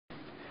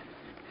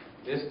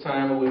This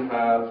time we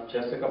have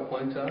Jessica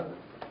Pointer,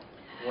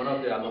 one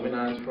of the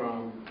alumni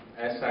from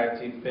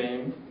S.I.T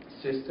fame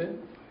sister.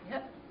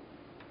 Yep.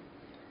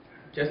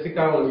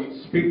 Jessica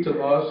will speak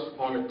to us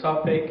on the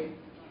topic,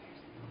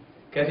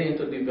 getting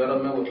into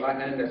development with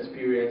high-end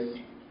experience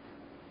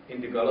in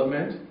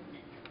development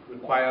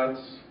requires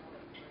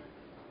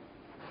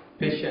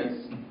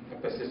patience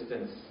and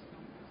persistence.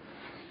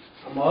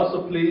 I'm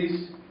also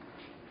pleased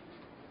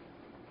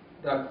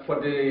that for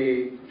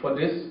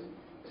this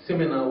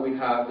seminar we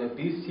have the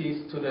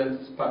DC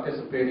students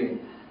participating,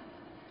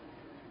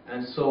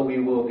 and so we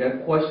will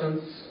get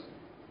questions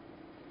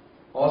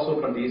also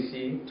from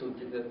DC to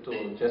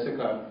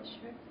Jessica.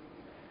 Sure.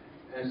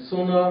 And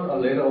sooner or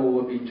later we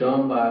will be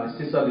joined by the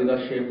sister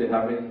leadership. They're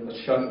having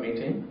a short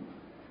meeting.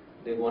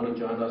 They want to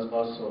join us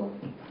also.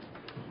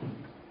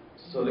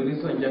 So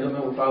ladies and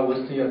gentlemen, without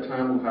wasting your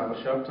time, we have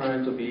a short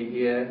time to be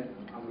here.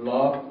 I'd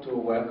love to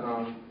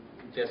welcome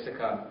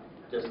Jessica.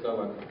 Jessica,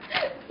 welcome.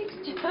 Thanks,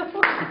 Joe. Thank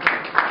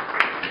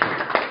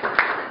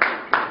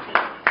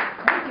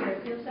you. It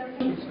feels so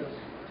good.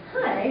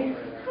 Hi.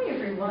 Hi,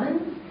 everyone.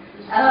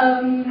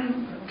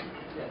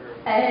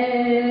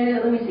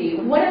 Let me see. A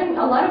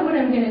lot of what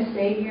I'm going to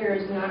say here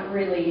is not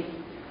really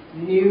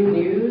new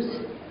news,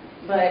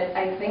 but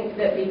I think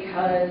that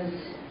because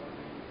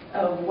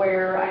of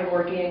where I'm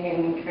working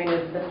and kind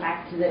of the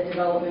fact that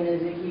development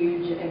is a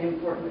huge and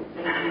important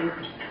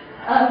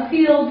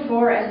field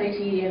for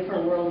S.I.T and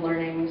for world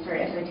learning,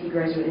 S.I.T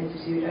Graduate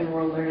Institute and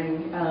world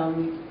learning.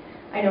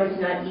 I know it's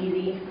not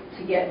easy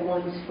to get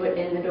one's foot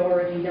in the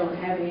door if you don't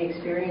have any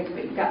experience,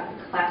 but you've got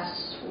the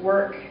class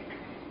work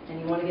and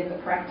you want to get the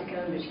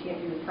practicum, but you can't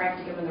do the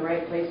practicum in the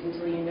right place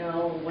until you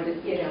know what it,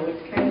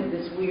 it's kind of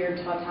this weird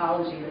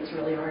tautology that's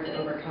really hard to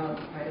overcome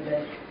quite a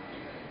bit.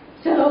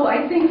 So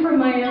I think from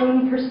my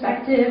own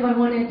perspective, I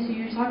wanted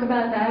to talk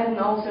about that, and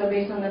also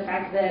based on the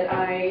fact that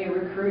I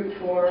recruit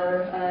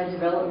for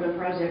development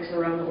projects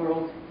around the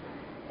world.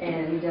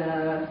 And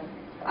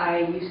I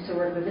used to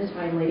work with this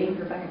fine lady,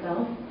 Rebecca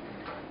Bell,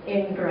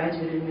 in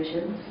graduate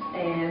admissions.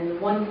 And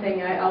one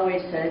thing I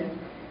always said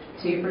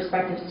to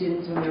prospective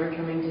students when they were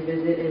coming to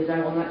visit is I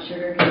will not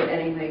sugarcoat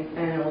anything,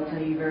 and I will tell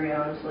you very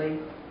honestly.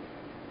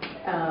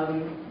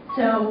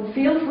 So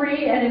feel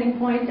free at any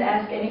point to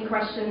ask any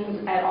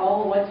questions at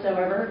all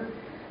whatsoever.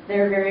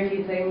 There are very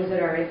few things that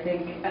are, I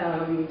think,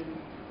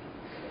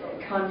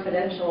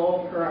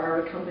 confidential per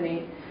our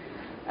company.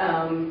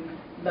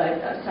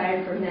 But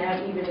aside from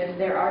that, even if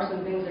there are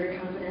some things that are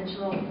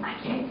confidential, I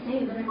can't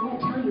say that I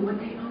won't tell you what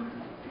they are.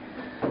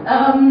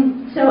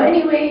 So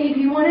anyway, if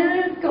you want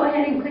to go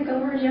ahead and click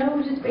over,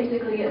 Joe, just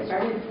basically get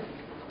started.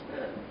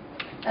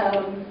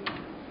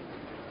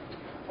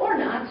 Or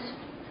not.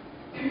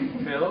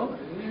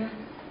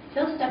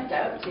 Phil stepped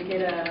out to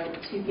get a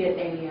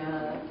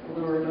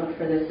little remote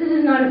for this. This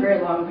is not a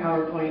very long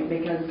PowerPoint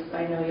because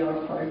I know y'all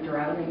are probably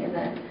drowning in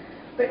that,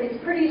 but it's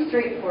pretty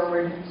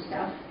straightforward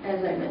stuff,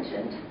 as I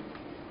mentioned.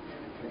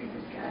 Look at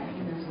this guy,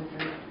 he knows what's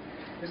up.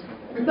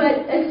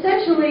 But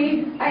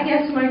essentially, I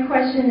guess my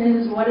question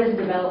is, what is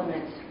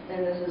development?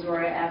 And this is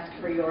where I ask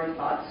for your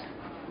thoughts.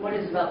 What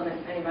is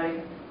development?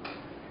 Anybody?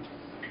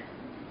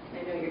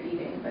 I know you're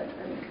eating, but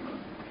I mean, come on.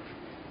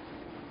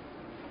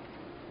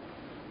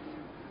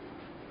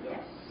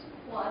 Yes.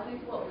 Well, I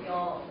think what we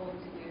all hope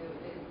to do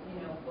is,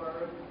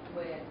 work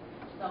with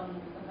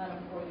some kind of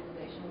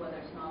organization, whether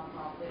it's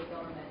nonprofit,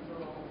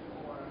 governmental,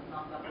 or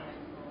non-governmental,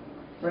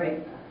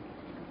 Right.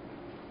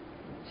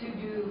 To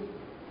do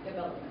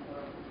development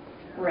work.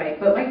 Right.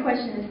 But my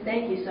question is,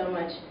 thank you so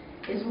much,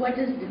 is what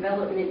does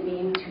development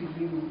mean to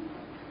you?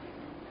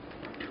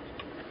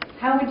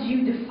 How would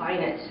you define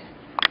it?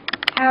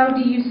 How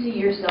do you see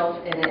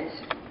yourself in it?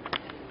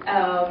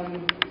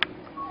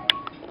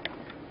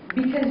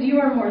 Because you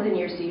are more than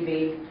your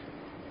CV,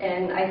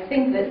 and I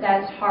think that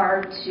that's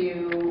hard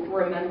to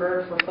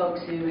remember for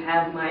folks who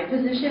have my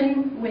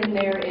position when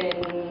they're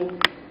in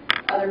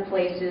other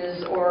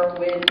places, or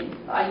when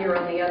you're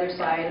on the other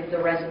side of the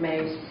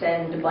resume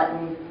send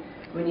button,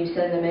 when you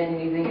send them in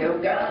and you think, oh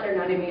God, they're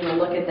not even going to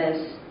look at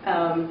this.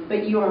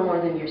 But you are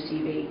more than your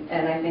CV,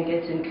 and I think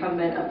it's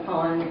incumbent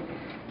upon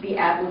the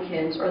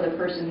applicant or the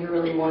person who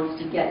really wants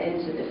to get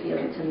into the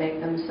field to make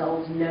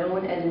themselves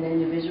known as an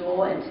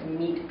individual and to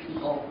meet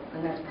people.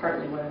 And that's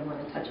partly what I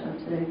want to touch on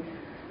today.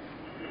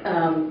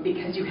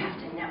 Because you have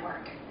to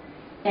network.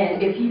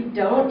 And if you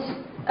don't,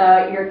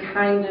 you're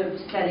kind of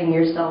setting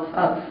yourself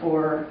up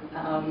for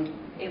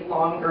a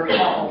longer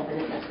haul than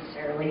it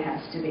necessarily has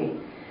to be.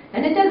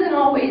 And it doesn't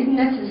always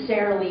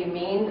necessarily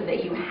mean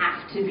that you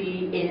have to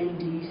be in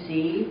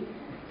DC.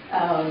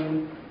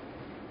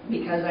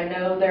 Because I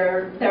know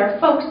there are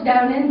folks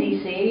down in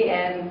DC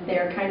and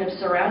they're kind of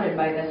surrounded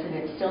by this, and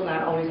it's still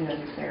not always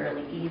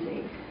necessarily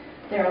easy.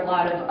 There are a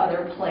lot of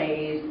other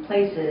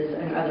places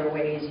and other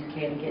ways you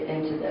can get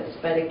into this.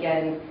 But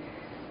again,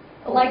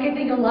 like I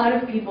think a lot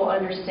of people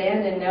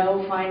understand and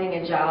know, finding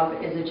a job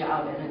is a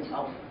job in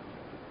itself.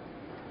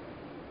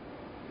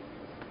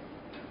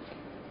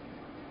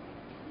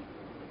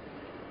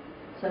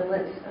 So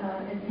let's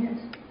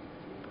advance.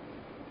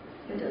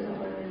 It doesn't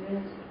want to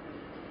advance.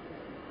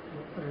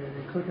 Are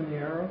you clicking the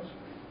arrows?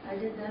 I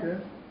did that? Yeah.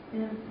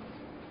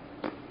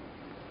 Yeah.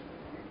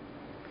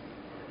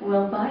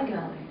 Well, by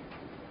golly.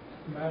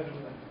 Imagine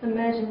that.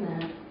 Imagine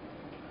that.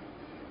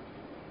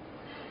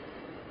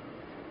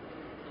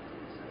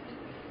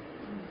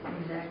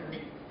 Exactly.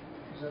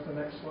 Is that the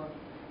next slide?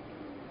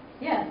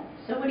 Yeah.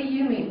 So what do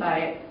you mean by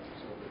it?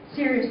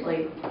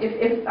 Seriously,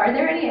 if are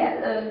there any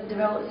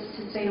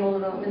sustainable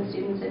development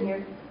students in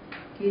here?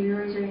 Can you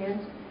raise your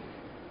hands?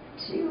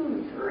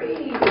 2,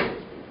 3,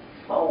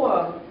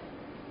 4.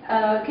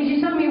 Could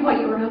you tell me what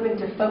you were hoping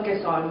to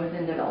focus on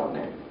within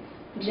development?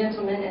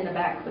 Gentleman in the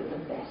back with the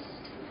best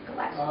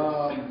glasses.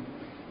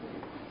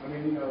 I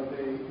mean, you hear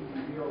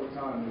all the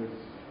time, there's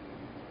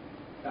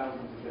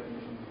thousands of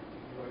definitions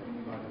of what you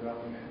mean by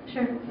development.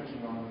 Sure. We're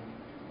touching on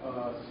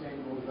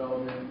sustainable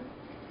development.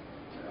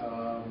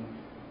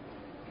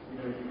 You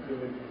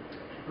could,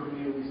 for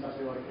me at least, I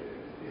feel like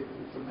it's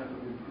some type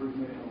of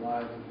improvement in the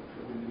lives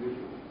of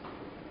individuals.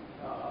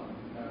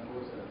 And of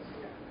course that's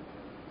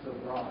so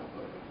broad,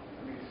 but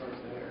I mean it starts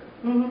there.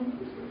 Mm-hmm.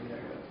 At least for me, I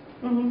guess.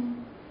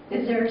 Mm-hmm.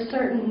 Is there a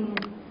certain,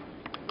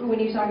 when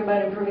you talk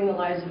about improving the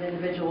lives of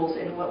individuals,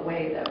 in what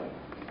way though?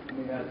 I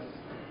mean that's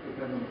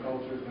depends on the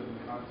culture, depends on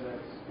the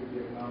context. It could be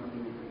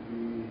economically, it could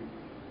be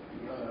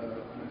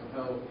mental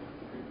health,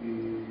 it could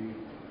be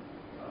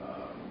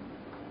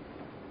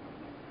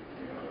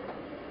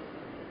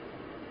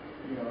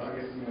I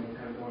guess,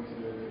 kind of going to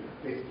the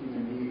basic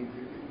human needs.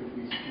 It could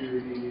be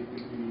security, it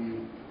could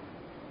be,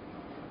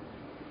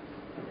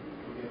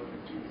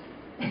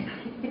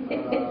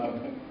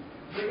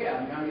 but yeah,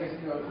 I guess,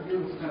 you're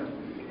also kind of,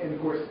 and of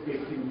course,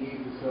 basic human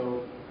needs, and so,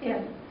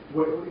 Yeah.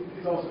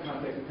 It's also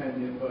context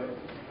dependent, but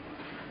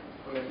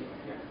yeah.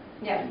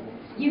 Yeah.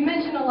 You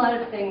mentioned a lot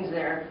of things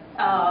there,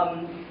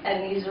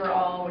 and these are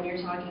all, when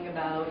you're talking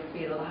about,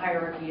 the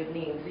hierarchy of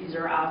needs, these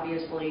are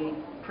obviously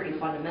pretty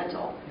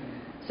fundamental.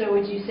 So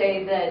would you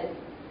say that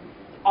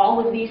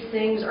all of these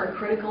things are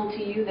critical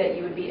to you that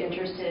you would be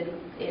interested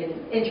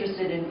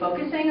in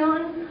focusing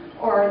on,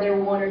 or are there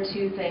one or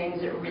two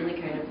things that really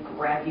kind of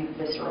grab you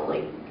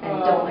viscerally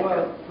and don't let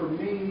go? For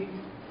me,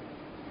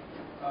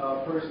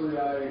 personally,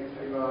 I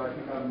think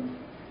I'm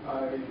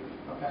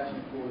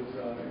passionate towards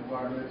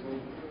environmental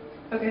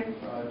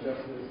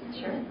justice,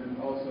 Sure. and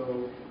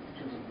also in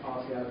terms of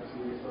policy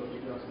advocacy,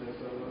 social justice,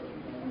 so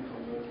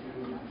from those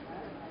two.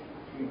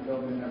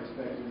 Development in that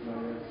respect is, I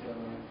guess,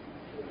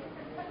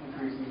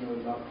 increasing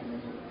those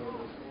opportunities for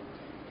those.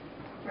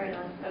 Right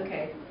on.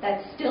 Okay.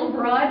 That's still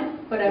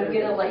broad, but I'm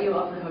going to let you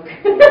off the hook.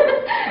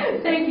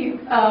 Thank you.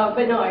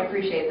 But no, I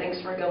appreciate it.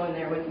 Thanks for going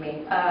there with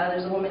me.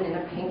 There's a woman in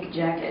a pink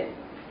jacket.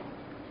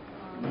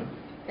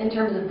 In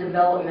terms of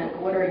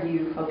development, what are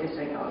you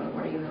focusing on?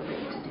 What are you hoping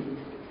to do?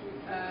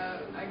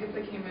 I guess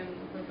I came in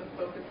with a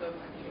focus of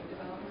community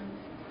development.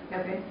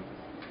 Okay.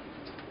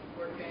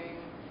 Working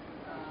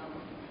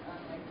on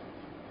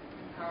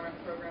empowerment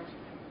programs in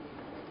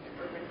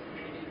urban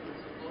communities,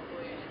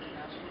 locally and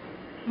internationally.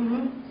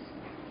 Mm-hmm.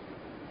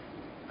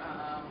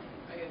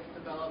 I guess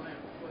development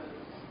was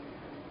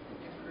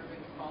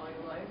improving quality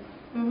of life.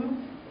 Mm-hmm.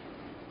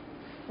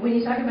 When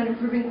you talk about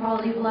improving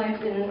quality of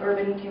life in an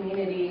urban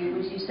community,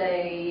 would you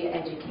say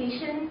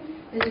education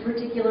is a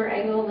particular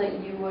angle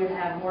that you would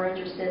have more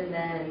interest in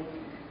than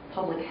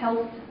public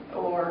health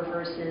or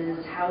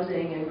versus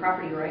housing and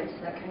property rights,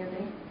 that kind of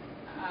thing?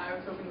 I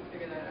was hoping to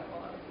figure that out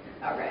while I was here.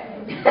 All right.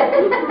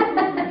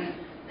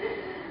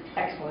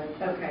 Excellent.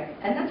 Okay.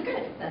 And that's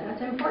good. And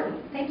that's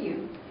important. Thank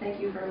you. Thank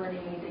you for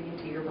letting me dig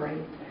into your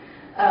brain.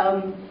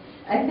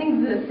 I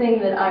think the thing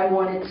that I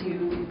wanted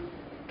to,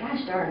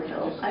 gosh darn,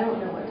 Phil, I don't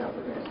know what's up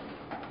with this.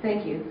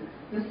 Thank you.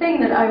 The thing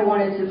that I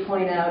wanted to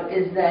point out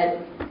is that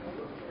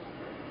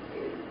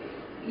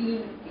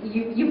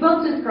you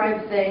both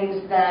described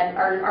things that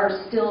are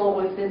still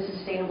within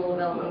sustainable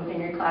development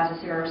within your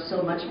classes here are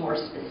still much more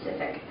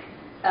specific.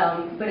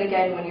 But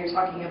again, when you're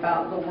talking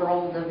about the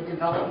world of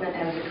development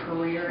as a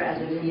career,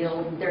 as a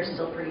field, they're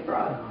still pretty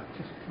broad.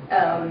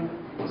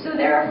 So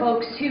there are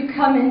folks who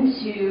come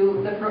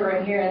into the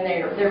program here and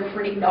they're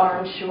pretty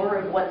darn sure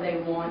of what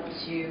they want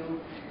to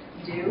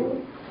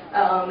do.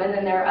 And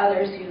then there are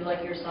others who,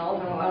 like yourself,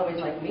 and a lot of ways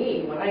like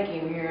me, when I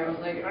came here, I was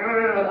like,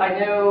 I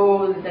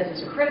know that this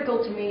is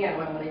critical to me, I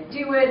want to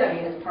do it, I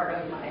mean, it's part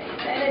of my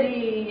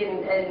identity,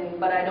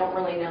 but I don't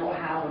really know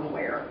how and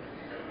where.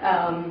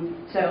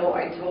 So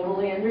I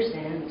totally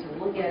understand,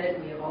 to look at it,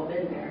 we have all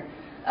been there.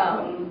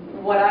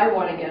 What I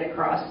want to get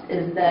across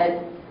is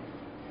that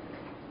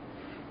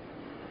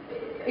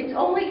it's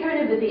only kind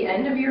of at the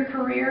end of your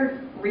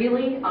career,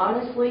 really,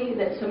 honestly,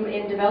 that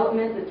in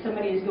development, that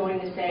somebody is going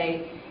to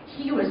say,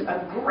 he was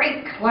a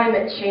great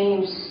climate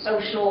change,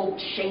 social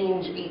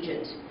change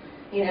agent,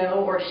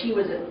 or she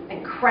was an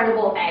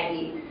incredible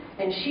Aggie,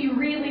 and she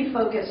really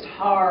focused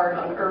hard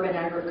on urban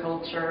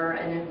agriculture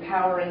and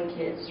empowering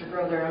kids to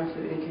grow their own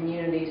food in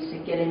communities to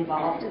get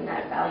involved in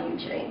that value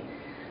chain.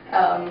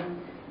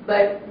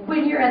 But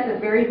when you're at the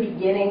very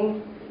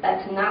beginning,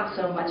 that's not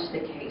so much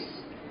the case.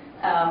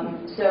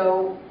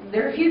 So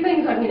there are a few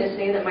things I'm going to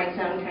say that might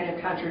sound kind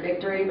of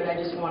contradictory, but I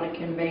just want to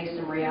convey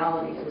some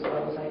realities as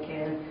well as I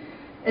can.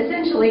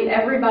 Essentially,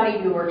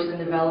 everybody who works in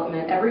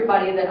development,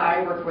 everybody that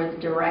I work with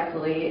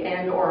directly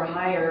and or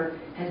hire,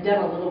 has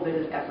done a little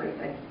bit of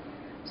everything.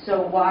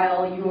 So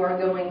while you are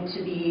going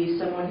to be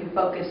someone who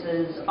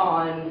focuses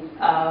on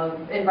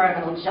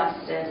environmental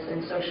justice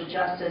and social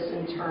justice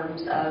in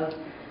terms of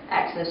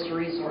access to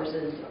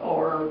resources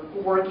or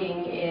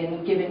working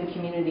in given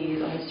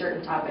communities on a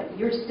certain topic,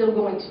 you're still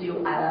going to do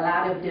a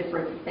lot of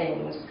different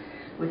things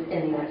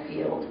within that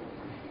field.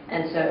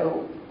 And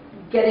so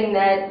getting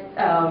that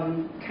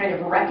kind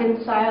of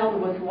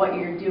reconciled with what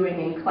you're doing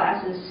in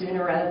classes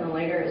sooner rather than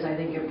later is, I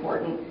think,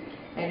 important,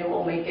 and it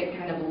will make it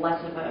kind of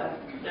less of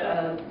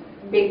a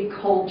big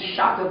cold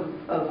shock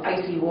of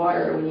icy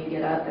water when you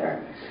get out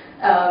there.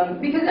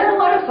 Because there are a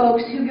lot of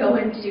folks who go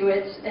into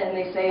it and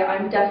they say,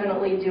 I'm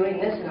definitely doing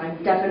this and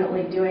I'm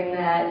definitely doing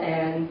that,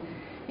 and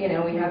you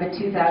know, we have a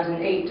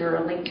 2008 or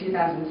a late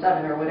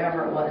 2007 or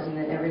whatever it was, and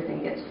then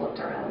everything gets flipped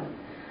around.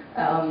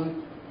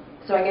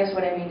 So I guess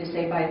what I mean to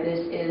say by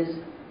this is,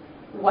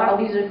 while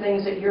these are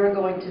things that you're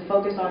going to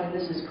focus on and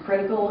this is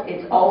critical,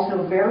 it's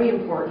also very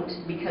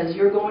important because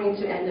you're going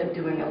to end up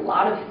doing a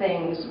lot of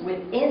things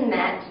within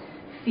that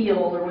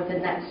field or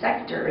within that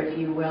sector, if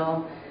you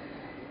will.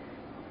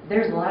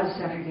 There's a lot of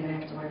stuff you're going to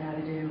have to learn how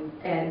to do,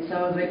 and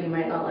some of it you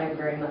might not like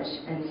very much,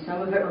 and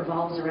some of it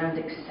revolves around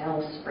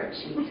Excel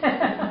spreadsheets,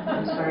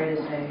 I'm sorry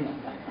to say.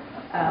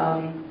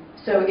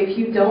 So if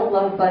you don't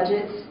love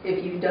budgets,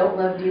 if you don't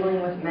love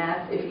dealing with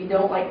math, if you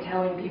don't like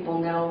telling people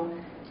no,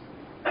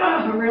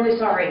 I'm really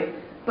sorry,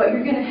 but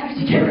you're going to have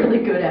to get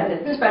really good at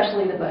it,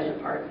 especially the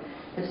budget part,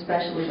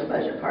 especially the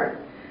budget part.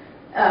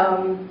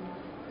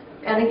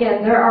 And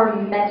again, there are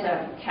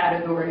meta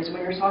categories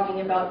when you're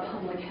talking about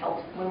public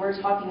health, when we're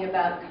talking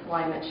about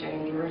climate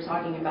change, when we're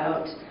talking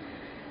about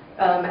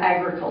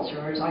agriculture,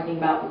 when we're talking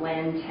about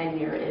land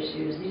tenure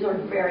issues. These are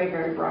very,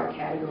 very broad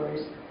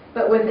categories.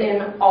 But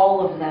within all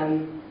of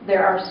them,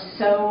 there are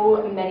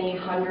so many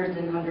hundreds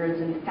and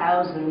hundreds and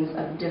thousands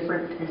of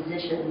different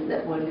positions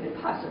that one could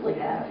possibly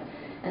have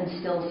and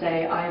still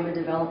say, I am a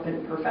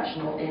development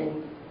professional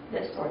in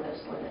this or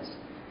this or this.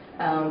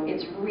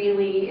 It's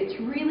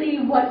really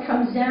what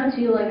comes down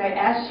to, like I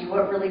asked you,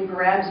 what really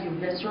grabs you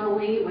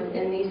viscerally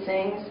within these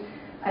things.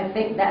 I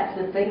think that's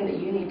the thing that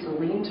you need to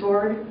lean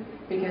toward,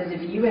 because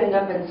if you end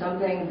up in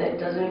something that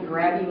doesn't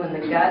grab you in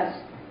the guts,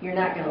 you're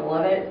not going to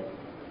love it,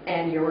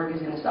 and your work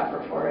is going to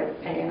suffer for it,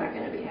 and you're not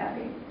going to be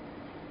happy.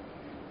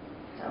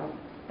 So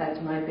that's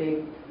my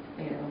big,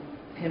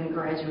 PIM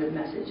graduate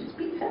message is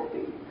be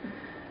happy.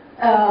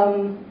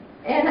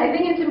 And I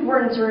think it's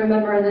important to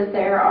remember that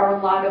there are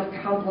a lot of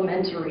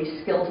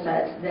complementary skill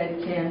sets that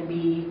can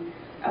be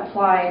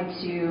applied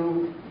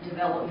to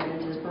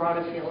development, as broad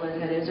a field as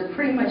it is, or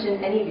pretty much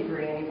in any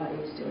degree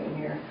anybody's doing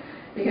here.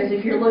 Because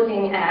if you're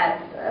looking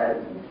at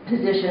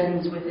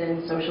positions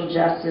within social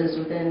justice,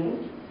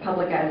 within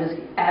public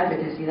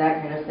advocacy,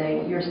 that kind of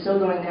thing, you're still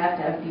going to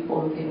have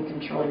people who can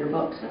control your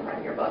books and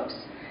run your books.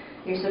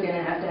 You're still going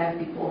to have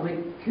people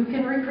who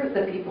can recruit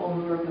the people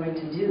who are going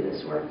to do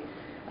this work.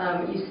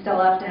 You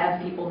still have to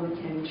have people who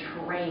can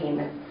train.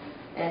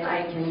 And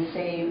I can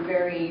say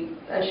very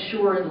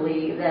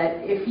assuredly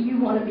that if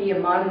you want to be a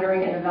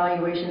monitoring and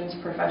evaluations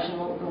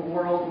professional, the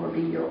world will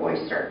be your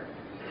oyster.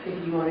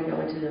 If you want to go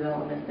into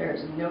development,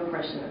 there's no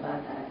question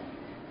about that.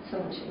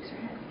 Someone shakes her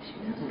head because she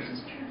knows this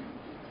is true.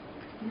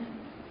 Yeah.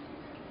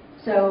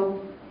 So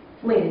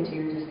lean into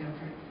your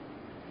discomfort,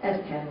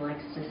 as Ken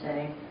likes to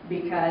say,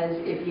 because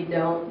if you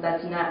don't,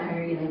 that's not how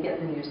you're going to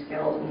get the new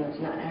skills, and that's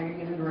not how you're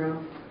going to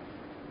grow.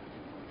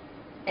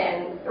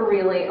 And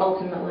really,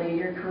 ultimately,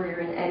 your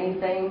career in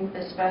anything,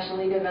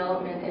 especially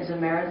development, is a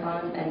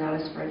marathon and not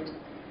a sprint.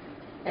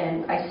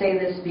 And I say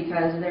this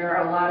because there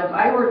are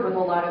I work with a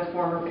lot of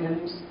former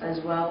PIMs as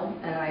well,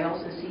 and I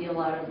also see a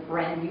lot of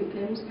brand new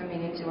PIMs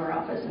coming into our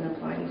office and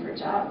applying for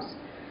jobs.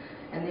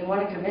 And they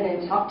want to come in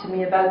and talk to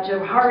me about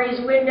Johari's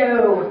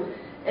window,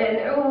 and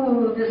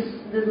oh,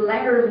 this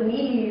ladder of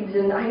needs,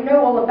 and I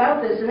know all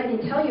about this, and I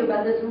can tell you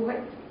about this. And what?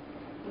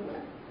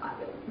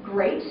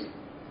 Great.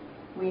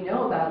 We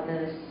know about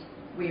this,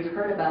 we've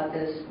heard about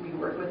this, we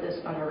work with this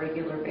on a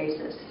regular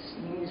basis.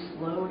 You need to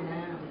slow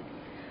down.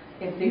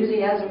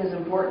 Enthusiasm is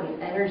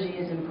important, energy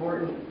is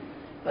important,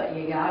 but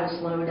you gotta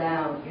slow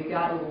down. You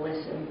gotta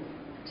listen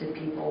to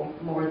people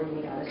more than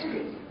you gotta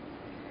speak.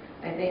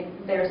 I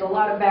think there's a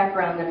lot of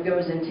background that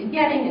goes into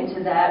getting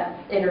into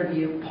that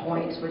interview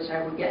point, which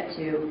I will get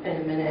to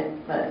in a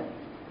minute, but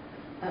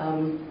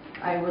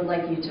I would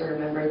like you to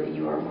remember that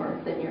you are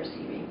more than your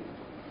CV.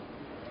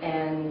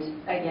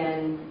 And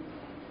again,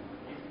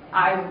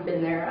 I've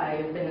been there. I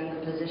have been in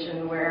the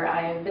position where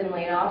I have been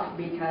laid off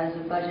because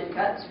of budget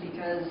cuts,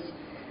 because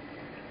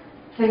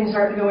things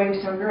aren't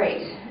going so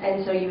great.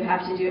 And so you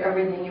have to do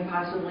everything you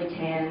possibly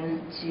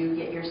can to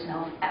get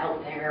yourself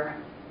out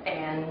there.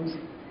 And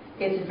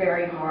it's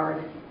very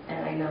hard,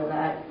 and I know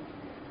that.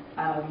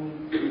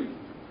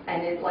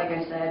 And like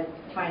I said,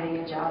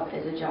 finding a job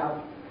is a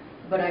job.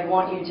 But I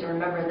want you to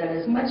remember that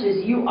as much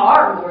as you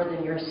are more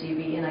than your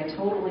CV, and I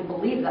totally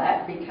believe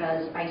that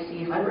because I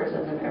see hundreds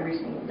of them every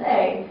single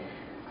day,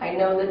 I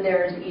know that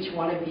there's each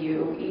one of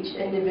you, each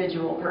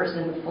individual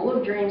person full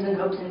of dreams and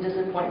hopes and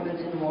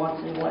disappointments and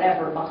wants and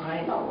whatever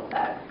behind all of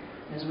that,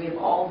 because we have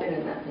all been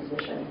in that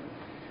position.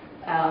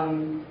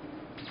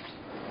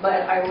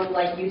 But I would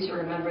like you to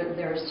remember that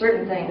there are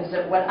certain things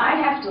that what I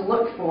have to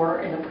look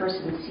for in a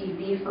person's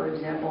CV, for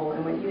example,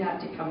 and what you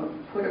have to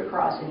put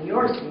across in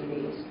your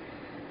CVs.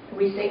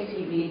 We say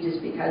CV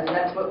just because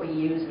that's what we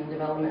use in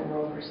development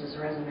world versus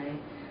resume.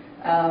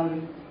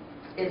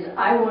 Is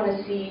I want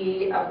to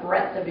see a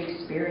breadth of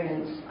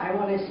experience. I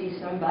want to see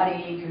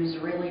somebody who's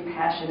really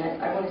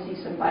passionate. I want to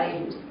see somebody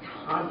who's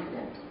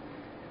confident.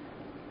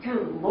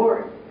 Good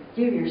Lord,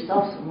 give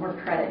yourself some more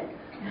credit.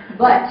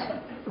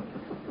 But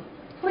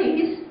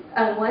please,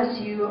 unless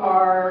you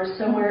are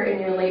somewhere in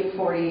your late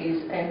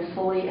 40s and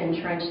fully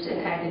entrenched in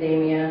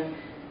academia,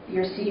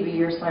 your CV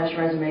or /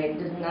 resume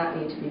does not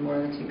need to be more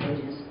than 2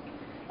 pages.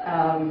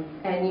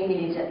 And you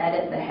need to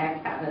edit the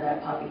heck out of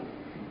that puppy.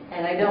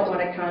 And I don't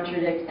want to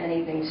contradict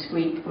anything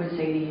Squeak would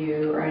say to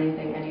you or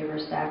anything any of her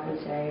staff would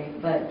say,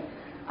 but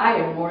I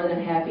am more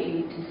than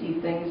happy to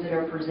see things that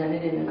are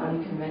presented in an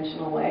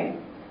unconventional way.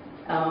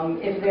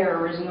 If they're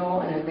original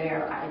and if they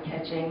are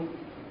eye-catching,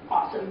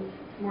 awesome,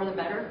 more the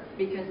better,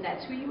 because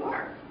that's who you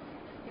are.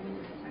 Give me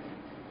just a second.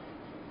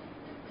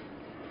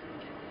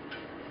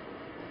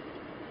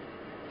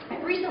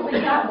 I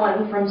recently got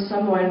one from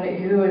someone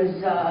who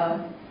is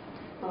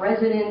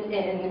resident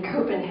in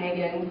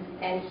Copenhagen,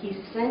 and he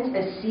sent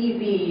a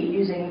CV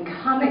using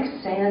Comic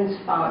Sans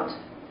font,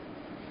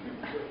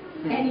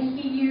 and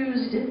he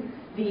used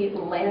the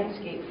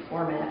landscape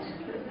format,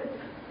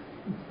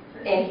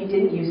 and he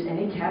didn't use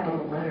any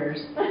capital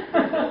letters.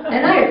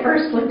 And I at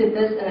first looked at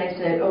this and I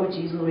said, oh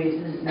geez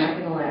Louise, this is not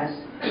going to last.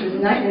 This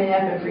is not going to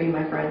happen for you,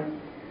 my friend.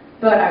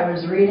 But I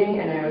was reading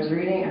and I was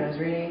reading and I was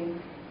reading.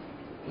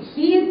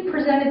 He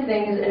presented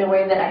things in a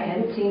way that I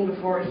hadn't seen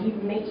before. He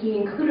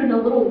included a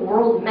little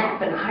world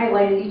map and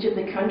highlighted each of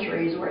the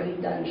countries where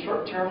he'd done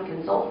short-term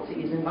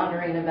consultancies in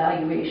monitoring,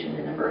 evaluation,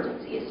 and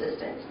emergency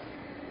assistance.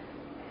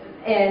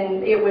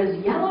 And it was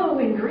yellow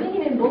and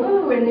green and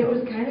blue, and it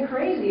was kind of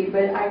crazy,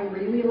 but I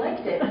really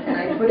liked it. And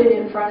I put it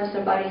in front of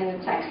somebody in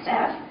the tech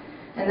staff,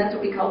 and that's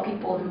what we call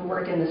people who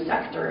work in the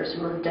sectors,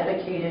 who are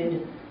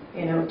dedicated,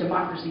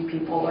 democracy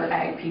people or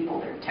ag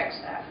people, they're tech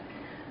staff.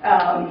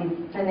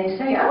 And they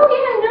say, oh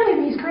yeah, I know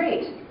him, he's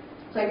great.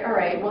 It's like, all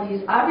right, well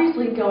he's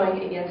obviously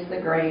going against the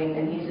grain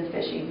and he's a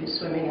fishy who's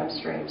swimming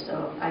upstream,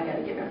 so I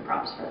gotta give him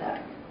props for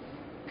that.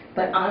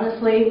 But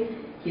honestly,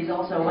 he's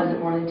also wasn't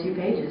more than 2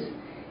 pages.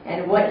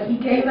 And what he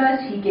gave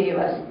us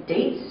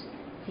dates,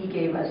 he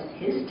gave us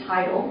his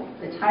title,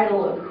 the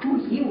title of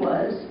who he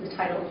was, the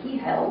title he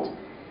held.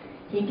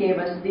 He gave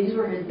us, these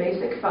were his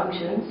basic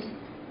functions.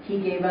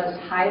 He gave us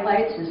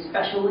highlights, his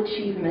special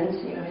achievements,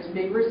 his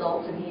big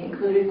results, and he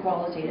included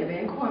qualitative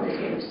and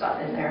quantitative stuff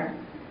in there.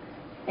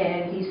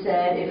 And he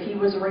said if he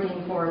was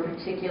working for a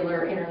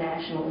particular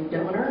international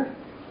donor,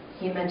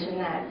 he mentioned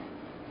that.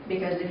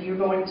 Because if you're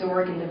going to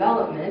work in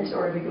development,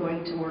 or if you're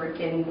going to work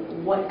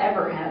in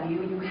whatever have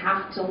you, you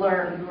have to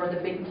learn who are the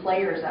big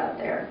players out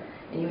there.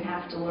 And you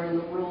have to learn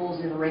the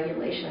rules and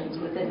regulations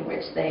within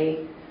which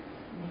they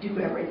do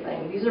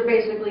everything. These are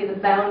basically the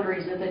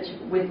boundaries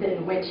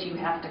within which you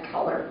have to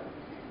color.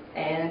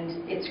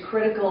 And it's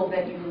critical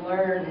that you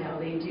learn how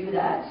they do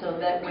that, so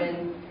that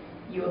when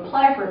you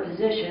apply for a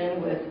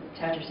position with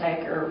Tetra Tech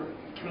or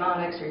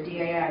Chemonics or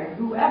DAI or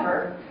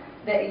whoever,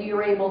 that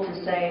you're able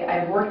to say,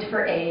 I've worked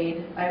for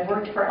AID, I've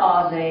worked for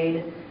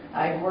AusAid,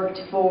 I've worked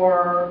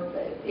for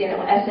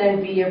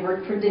SNV, I've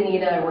worked for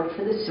Danita, I worked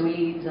for the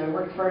Swedes, I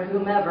worked for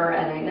whomever,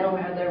 and I know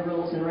how their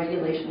rules and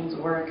regulations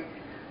work.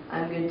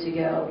 I'm good to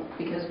go.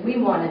 Because what we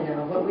want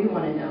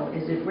to know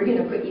is if we're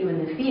going to put you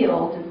in the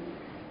field,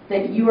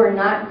 that you are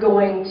not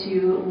going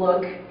to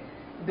look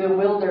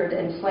bewildered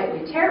and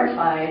slightly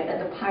terrified at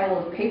the pile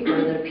of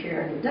paper that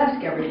appear on your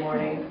desk every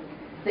morning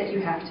that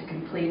you have to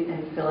complete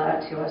and fill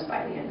out to us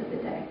by the end of the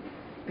day.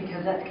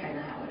 Because that's kind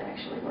of how it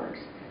actually works.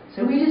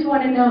 So we just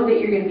want to know that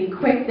you're going to be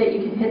quick, that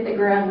you can hit the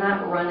ground,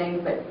 not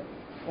running, but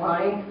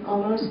flying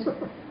almost.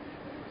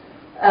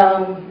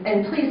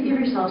 And please give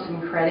yourself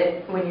some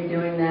credit when you're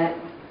doing that.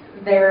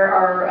 There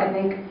are, I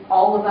think,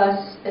 all of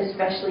us,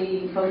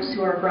 especially folks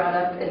who are brought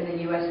up in the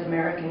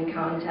U.S.-American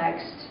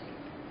context,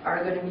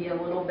 are going to be a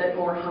little bit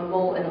more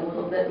humble and a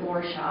little bit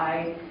more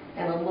shy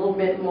and a little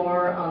bit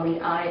more on the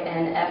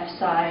INF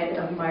side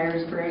of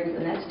Myers-Briggs,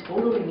 and that's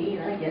totally me,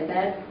 and I get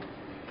that,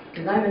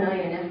 because I'm an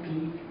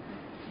INFP.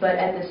 But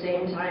at the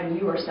same time,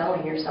 you are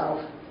selling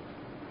yourself.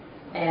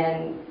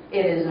 And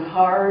it is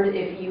hard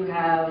if you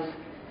have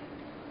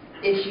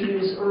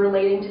issues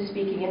relating to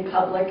speaking in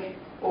public,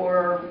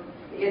 or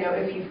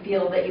if you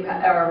feel that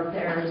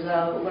there's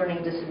a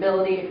learning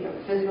disability, if you have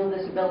a physical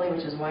disability,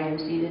 which is why I'm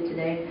seated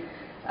today,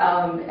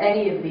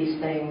 any of these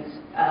things,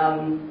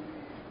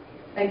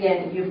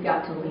 again, you've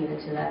got to lean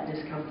into that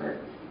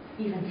discomfort,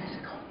 even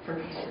physical, for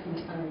me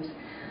sometimes,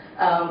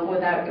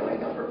 without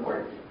going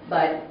overboard.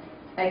 But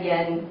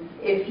again,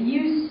 if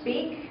you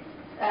speak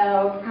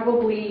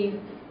probably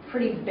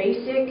pretty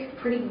basic,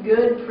 pretty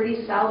good,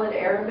 pretty solid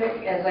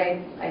Arabic, as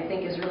I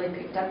think is really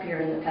picked up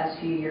here in the past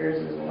few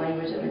years as a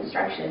language of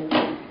instruction,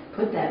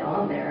 put that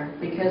on there,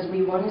 because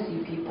we want to see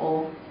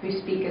people who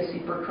speak a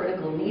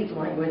supercritical needs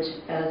language,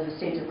 as the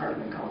State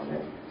Department calls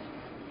it.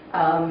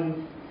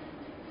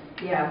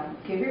 Yeah,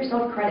 give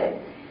yourself credit.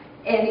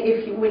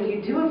 And when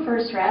you do a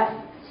first draft,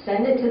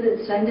 send it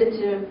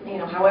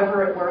to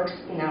however it works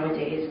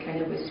nowadays,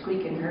 kind of with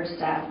Squeak and her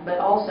staff, but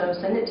also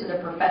send it to the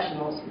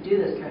professionals who do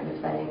this kind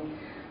of thing.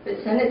 But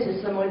send it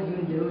to someone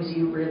who knows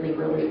you really,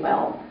 really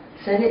well.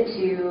 Send it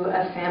to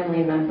a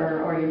family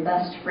member or your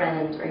best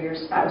friend or your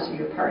spouse or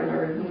your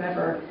partner or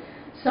whomever.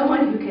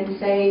 Someone who can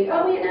say,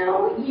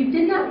 oh, you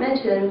did not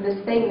mention this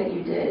thing that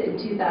you did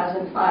in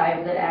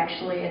 2005 that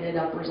actually ended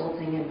up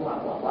resulting in blah,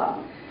 blah,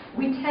 blah.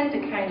 We tend to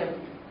kind of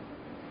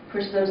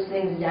push those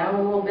things down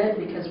a little bit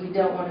because we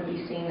don't want to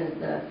be seen as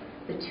the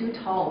too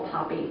tall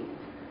poppy.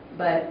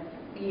 But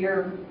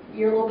your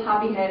little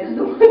poppy head is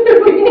the one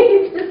that we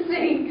need to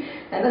see.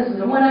 And this is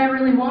the one I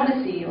really want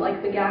to see,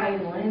 like the guy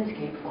in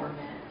landscape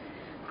format.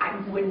 I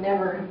would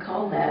never have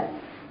called that,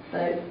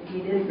 but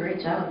he did a great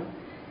job.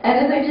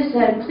 And as I just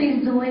said,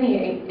 please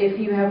delineate if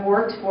you have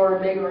worked for a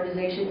big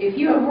organization. If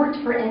you have worked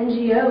for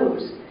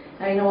NGOs,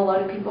 I know a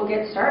lot of people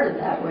get started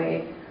that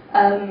way,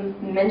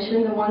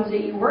 mention the ones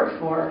that you work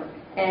for.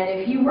 And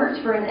if you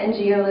worked for an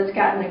NGO that's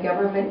gotten a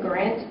government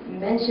grant,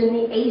 mention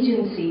the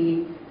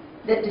agency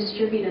that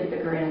distributed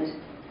the grant.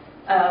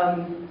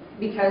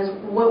 Because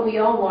what we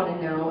all want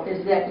to know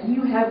is that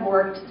you have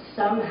worked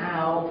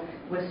somehow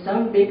with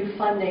some big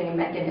funding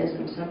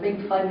mechanism, some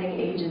big funding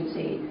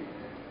agency,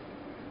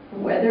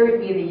 whether it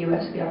be the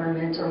U.S.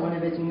 government or one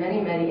of its many,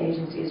 many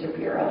agencies or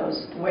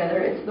bureaus, whether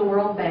it's the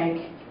World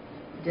Bank,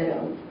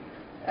 ditto,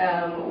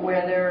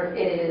 whether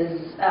it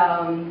is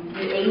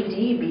the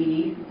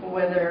ADB,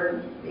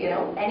 whether,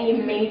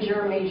 any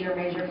major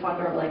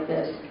funder like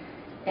this.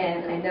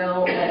 And I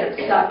know that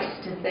it sucks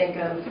to think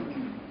of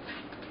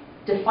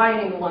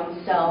defining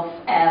oneself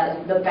as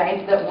the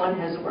bank that one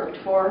has worked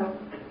for,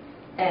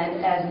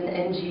 and as an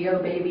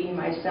NGO baby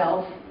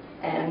myself,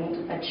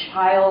 and a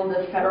child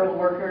of federal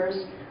workers.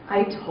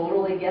 I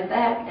totally get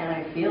that, and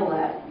I feel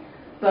that.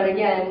 But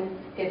again,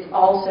 it's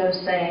also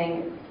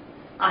saying,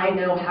 I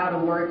know how to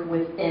work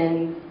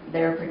within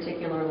their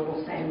particular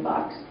little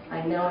sandbox.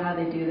 I know how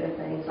they do their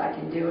things. I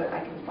can do it.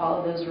 I can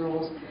follow those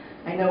rules.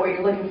 I know what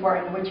you're looking for.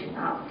 I know what you're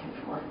not looking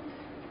for.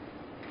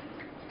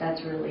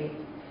 That's really...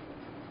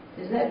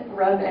 Does that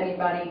rub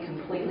anybody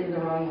completely the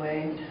wrong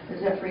way?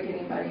 Does that freak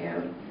anybody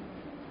out?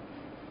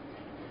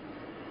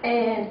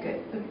 And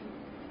good.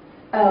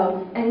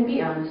 And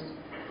be honest.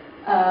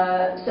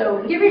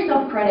 So give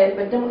yourself credit,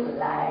 but don't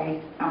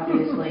lie,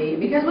 obviously.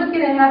 Because what's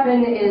going to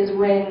happen is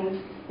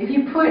if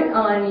you put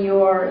on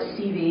your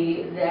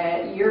CV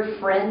that your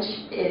French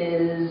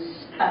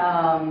is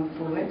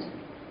fluent,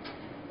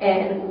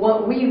 and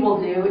what we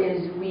will do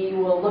is we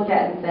will look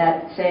at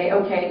that, say,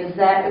 okay, does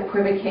that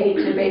equivocate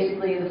to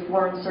basically the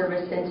Foreign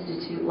Service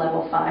Institute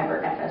Level 5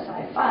 or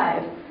FSI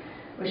 5,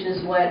 which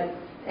is what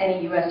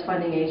any U.S.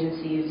 funding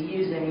agency is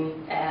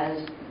using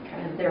as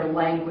kind of their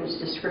language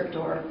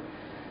descriptor.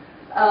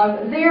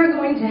 They're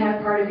going to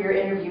have part of your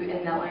interview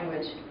in that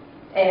language.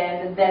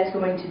 And that's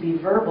going to be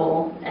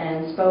verbal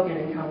and spoken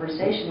and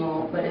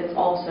conversational, but it's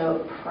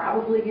also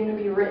probably going to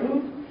be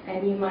written.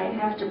 And you might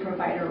have to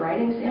provide a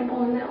writing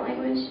sample in that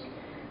language.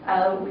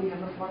 We have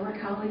a former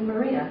colleague,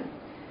 Maria,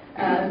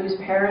 whose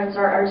parents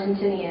are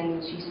Argentinian.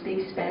 She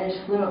speaks Spanish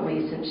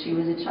fluently since she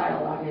was a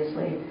child,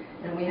 obviously.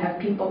 And we have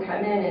people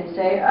come in and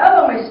say,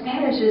 oh, my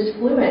Spanish is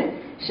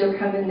fluent. She'll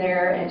come in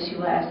there and she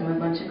will ask them a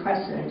bunch of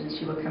questions, and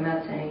she will come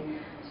out saying,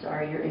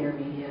 sorry, you're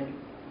intermediate.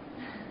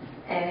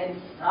 And it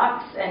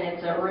sucks, and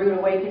it's a rude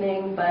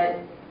awakening, but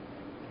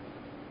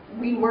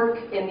we work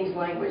in these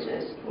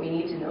languages. We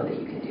need to know that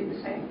you can do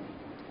the same.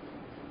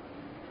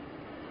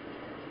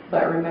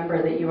 But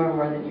remember that you are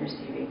more than your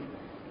CV.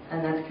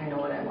 And that's kind of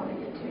what I want to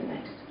get to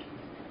next.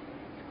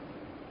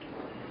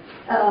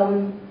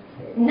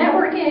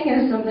 Networking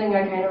is something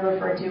I kind of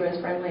refer to as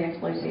friendly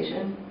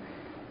exploitation.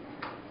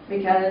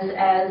 Because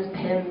as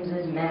PIMs,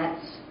 as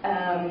MATs,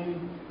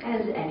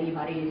 as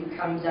anybody who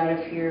comes out of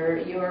here,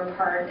 you are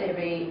part of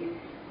a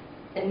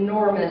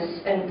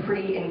enormous and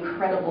pretty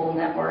incredible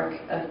network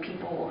of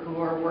people who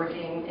are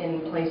working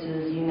in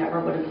places you never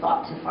would have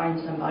thought to find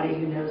somebody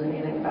who knows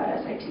anything about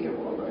S.I.T. or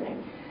world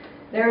learning.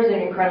 There is an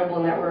incredible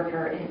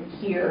networker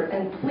here,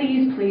 and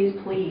please, please,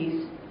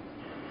 please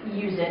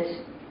use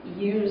it.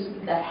 Use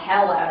the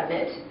hell out of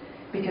it,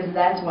 because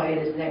that's why it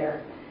is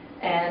there.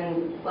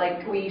 And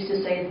like we used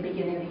to say at the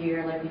beginning of the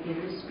year, like we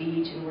give this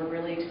speech and we're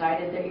really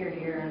excited that you're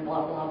here and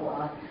blah, blah,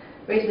 blah.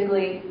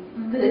 Basically,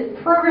 the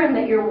program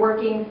that you're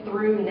working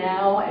through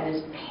now, and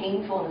as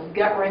painful and as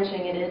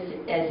gut-wrenching it is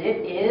as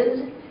it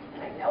is,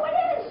 and I know it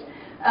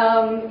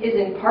is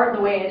in part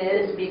the way it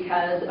is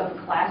because of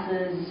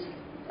classes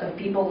of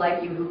people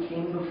like you who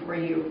came before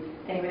you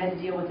and who had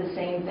to deal with the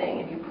same thing,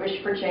 and you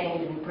pushed for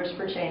change and you pushed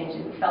for change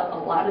and you felt a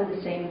lot of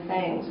the same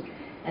things.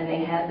 And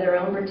they had their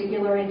own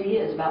particular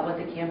ideas about what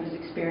the campus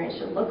experience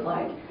should look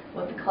like,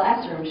 what the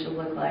classroom should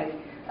look like,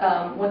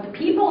 what the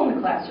people in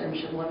the classroom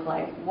should look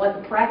like,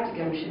 what the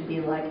practicum should be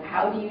like,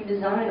 how do you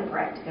design a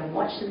practicum,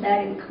 what should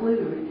that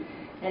include,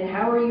 and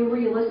how are you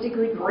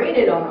realistically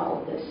graded on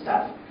all of this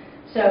stuff.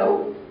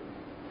 So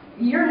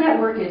your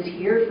network is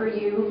here for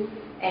you,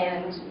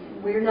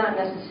 and we're not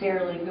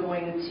necessarily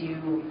going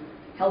to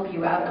help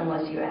you out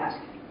unless you ask.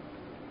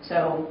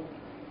 So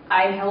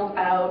I help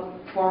out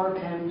former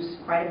PIMs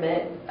quite a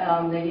bit.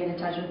 They get in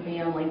touch with me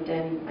on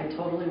LinkedIn. I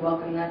totally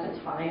welcome that. That's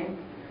fine.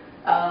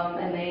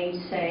 And they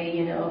say,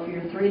 you know, if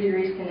you're 3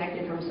 degrees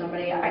connected from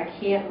somebody, I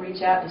can't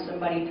reach out to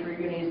somebody 3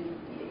 degrees.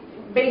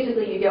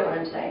 Basically, you get what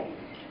I'm saying.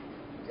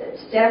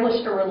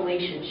 Establish a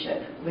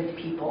relationship with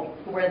people,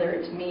 whether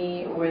it's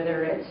me or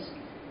whether it's,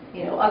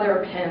 you know,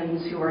 other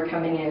PIMs who are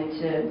coming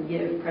in to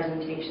give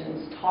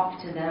presentations.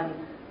 Talk to them,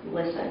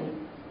 listen.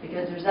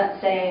 Because there's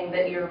that saying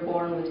that you're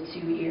born with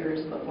 2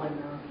 ears but 1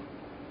 mouth.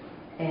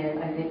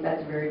 And I think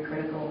that's very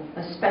critical,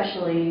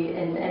 especially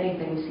in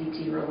anything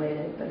CT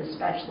related, but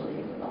especially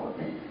in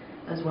development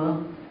as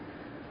well.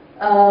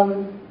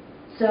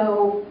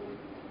 So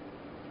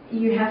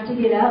you have to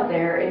get out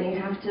there and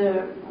you have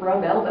to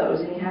rub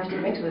elbows and you have to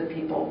mix with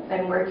people.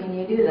 And where can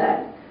you do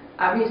that?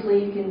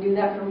 Obviously you can do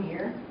that from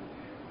here,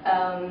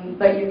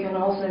 but you can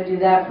also do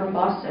that from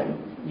Boston.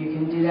 You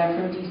can do that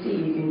from DC,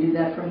 you can do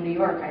that from New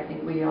York. I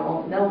think we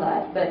all know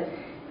that. But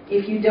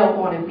if you don't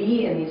want to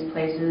be in these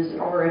places,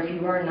 or if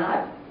you are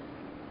not,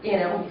 you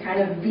know, kind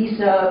of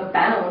visa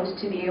bound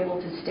to be able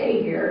to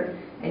stay here,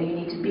 and you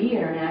need to be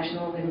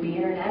international, then be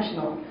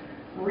international.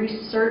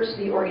 Research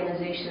the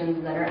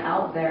organizations that are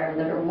out there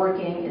that are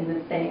working in the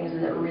things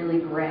that really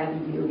grab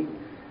you.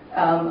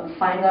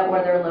 Find out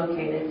where they're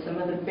located. Some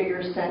of the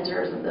bigger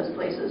centers of those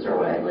places are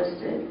what I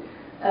listed.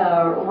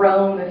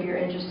 Rome, if you're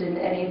interested in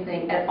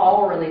anything at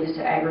all related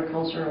to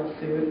agricultural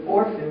food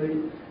or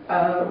food,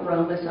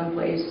 Rome is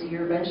someplace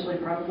you're eventually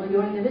probably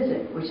going to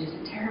visit, which is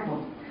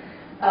terrible.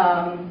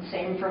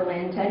 Same for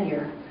land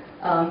tenure.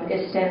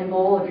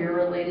 Istanbul, if you're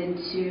related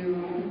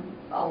to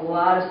a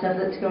lot of stuff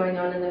that's going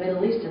on in the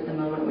Middle East at the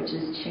moment, which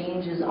is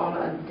changes on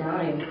a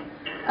dime,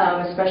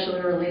 especially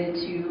related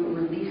to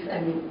relief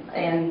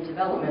and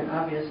development,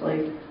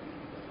 obviously.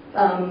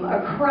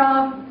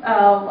 Accra,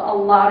 a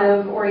lot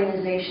of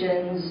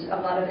organizations, a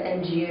lot of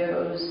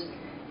NGOs,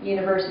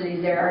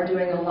 universities there are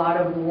doing a lot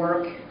of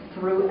work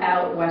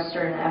throughout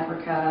Western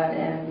Africa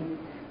and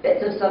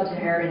bits of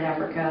Sub-Saharan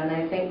Africa, and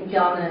I think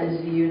Ghana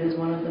is viewed as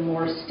one of the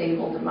more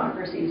stable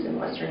democracies in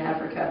Western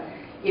Africa.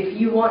 If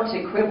you want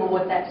to quibble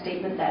with that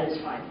statement, that is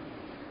fine.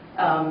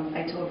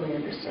 I totally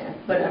understand.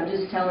 But I'm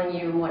just telling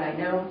you what I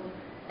know,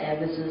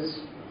 and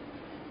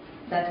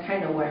that's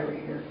kind of why we're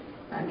here.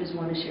 I just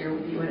want to share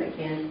with you what I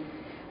can.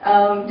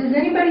 Does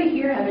anybody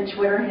here have a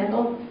Twitter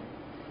handle?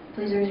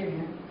 Please raise your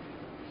hand.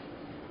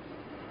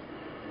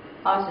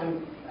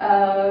 Awesome.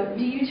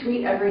 Do you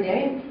tweet every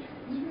day?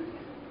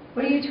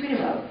 What do you tweet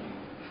about?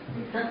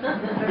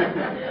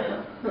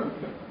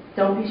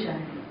 Don't be shy.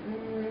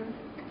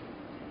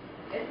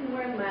 It's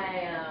more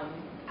my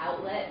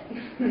outlet,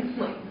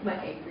 like my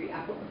angry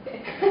outlet.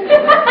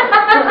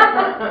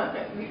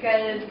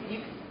 Because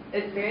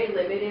it's very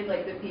limited,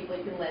 like the people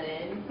you can let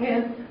in.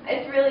 Yeah.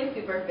 It's really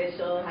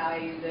superficial how I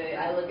use it.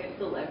 I look at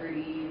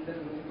celebrities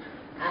and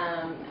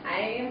I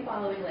am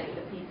following like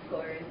the Peace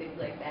Corps and things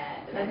like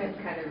that. And I just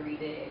kind of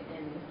read it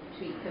and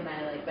tweet to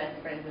my like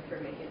best friends if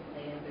we're making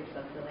plans or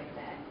something like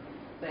that.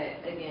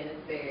 But again,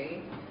 it's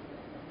very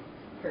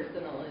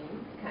personal and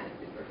kind of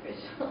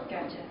superficial.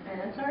 Gotcha.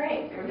 And that's all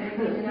right. Everybody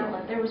needs an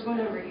outlet. There was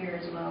one over here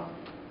as well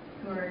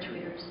who are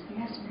tweeters.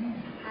 Yes, ma'am.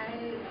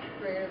 I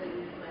rarely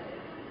use my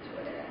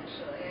Twitter,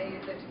 actually. I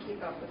use it to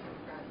keep up with my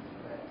friends,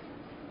 but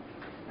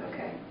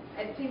Okay.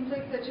 it seems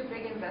like such a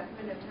big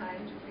investment of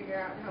time to figure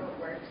out how it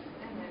works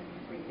and then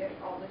read it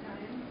all the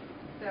time.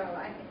 So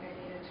I think I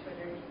need a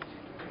Twitter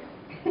tutorial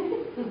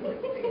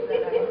to figure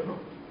that out.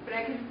 But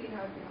I can see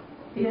how it's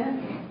helpful. Yeah.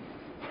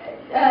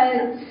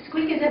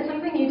 Squeak, is that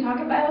something you talk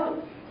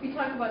about? We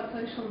talk about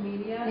social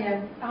media.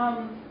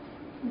 Yeah.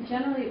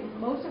 Generally,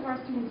 most of our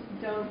students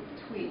don't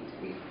tweet.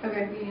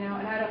 Okay. You know,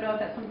 and I don't know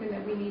if that's something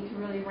that we need to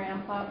really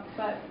ramp up,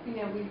 but you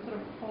know, we sort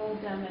of hold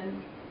them,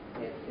 and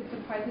it's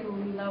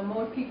surprisingly low.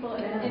 Most people,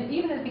 and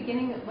even at the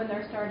beginning when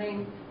they're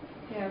starting,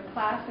 you know,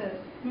 classes,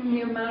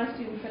 the amount of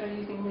students that are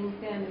using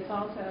LinkedIn is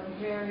also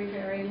very,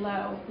 very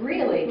low.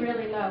 Really?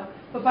 Really low.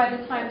 But by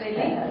the time they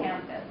leave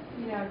campus,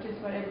 you know, just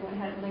about everyone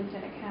has a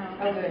LinkedIn account.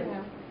 Oh, good. You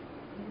know.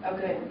 Oh,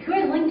 good. Who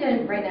has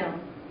LinkedIn right now?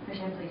 Raise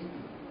your hand, please.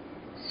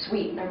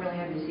 Sweet. I'm really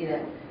happy to see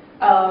that.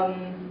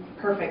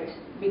 Perfect.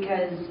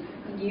 Because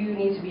you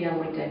need to be on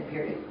LinkedIn,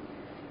 period.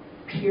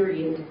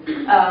 Period.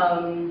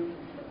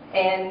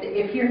 And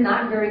if you're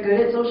not very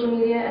good at social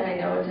media, and I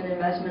know it's an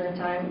investment of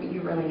time,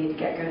 you really need to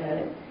get good at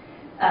it.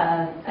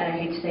 And I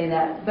hate to say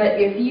that.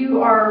 But if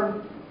you are,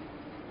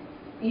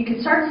 you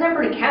can start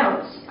separate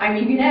accounts. I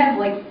mean, you can have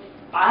like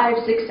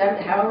 5, 6,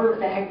 7, however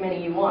the heck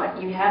many you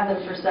want. You have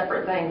them for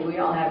separate things. We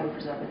all have them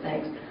for separate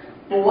things.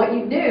 Well, what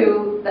you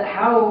do,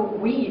 how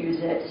we use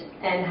it,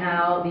 and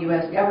how the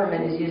U.S.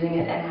 government is using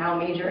it, and how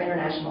major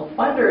international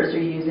funders are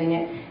using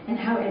it, and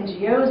how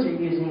NGOs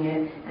are using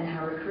it, and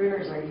how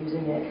recruiters are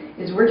using it,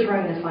 is we're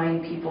trying to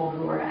find people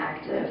who are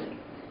active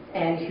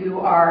and who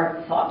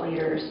are thought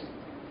leaders,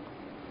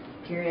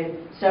 period.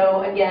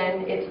 So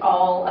again, it's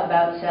all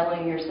about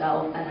selling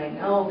yourself, and I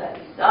know that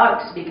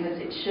sucks because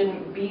it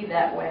shouldn't be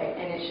that way,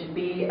 and it should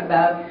be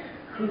about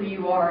who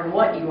you are and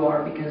what you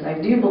are, because I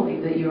do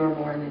believe that you are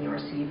more than your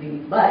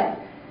CV, but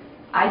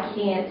I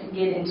can't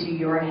get into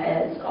your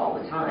heads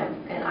all the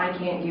time, and I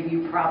can't give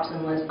you props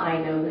unless I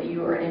know that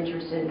you are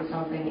interested in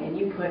something and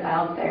you put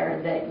out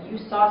there that you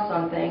saw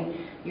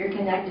something, you're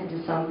connected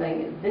to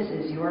something, this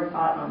is your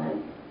thought on it.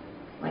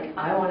 Like,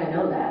 I want to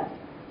know that.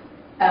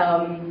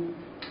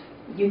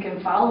 You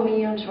can follow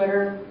me on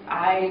Twitter.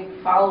 I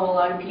follow a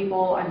lot of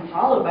people. I'm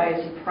followed by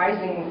a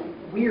surprising,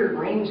 weird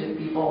range of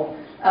people.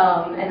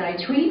 And I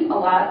tweet a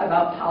lot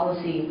about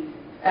policy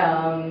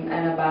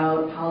and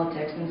about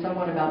politics and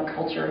somewhat about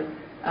culture.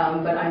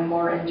 But I'm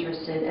more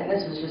interested, and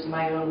this is just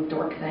my own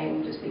dork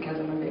thing, just because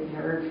I'm a big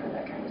nerd for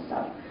that kind of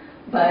stuff.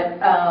 But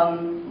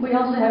we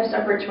also have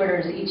separate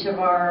Twitters, each of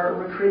our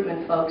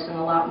recruitment folks and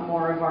a lot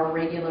more of our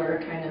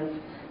regular kind of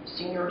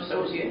senior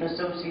associate and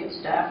associate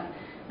staff,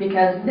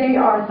 because they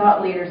are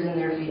thought leaders in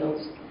their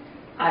fields.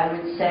 I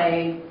would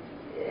say,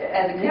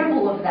 as an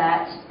example of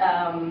that,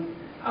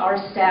 our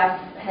staff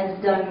has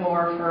done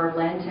more for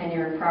land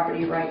tenure and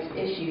property rights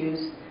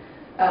issues,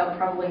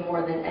 probably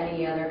more than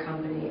any other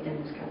company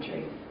in this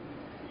country,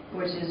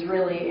 which is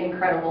really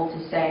incredible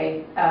to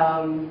say.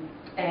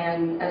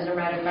 And as a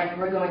matter of fact,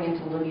 we're going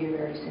into Libya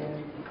very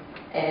soon,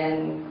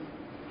 and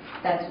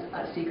that's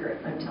a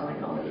secret I'm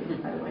telling all of you,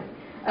 by the way.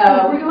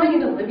 We're going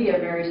into Libya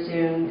very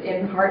soon,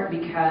 in part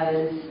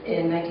because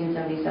in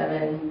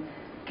 1977,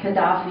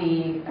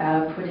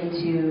 Gaddafi put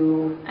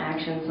into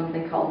action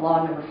something called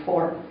Law Number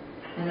 4.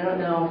 And I don't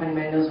know if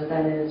anybody knows what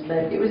that is,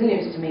 but it was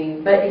news to me.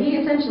 But he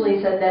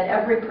essentially said that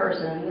every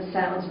person, this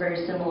sounds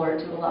very similar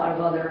to a lot of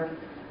other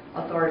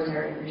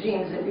authoritarian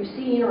regimes that we've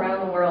seen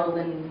around the world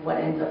and what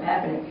ends up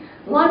happening.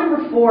 Law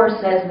Number 4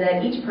 says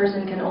that each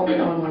person can only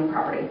own one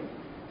property.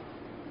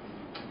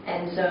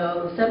 And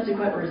so the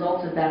subsequent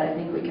results of that, I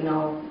think we can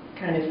all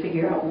kind of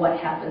figure out what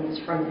happens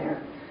from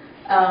there.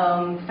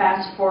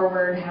 Fast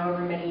forward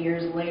however many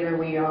years later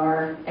we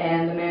are,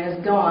 and the man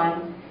is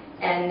gone,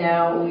 and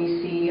now we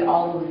see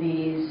all of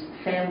these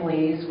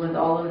families with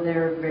all of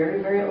their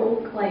very, very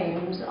old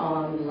claims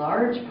on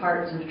large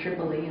parts of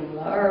Tripoli and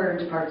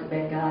large parts of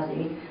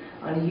Benghazi,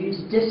 on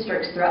huge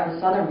districts throughout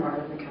the southern part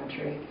of the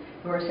country,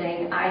 who are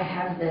saying, I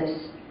have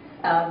this,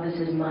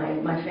 this is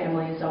mine, my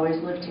family has always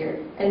lived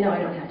here, and no, I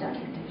don't have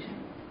documentation,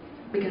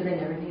 because they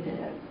never needed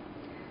it.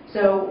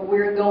 So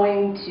we're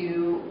going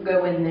to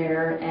go in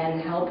there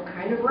and help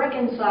kind of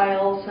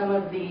reconcile some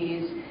of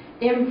these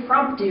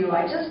impromptu,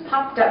 I just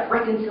popped up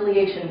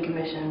reconciliation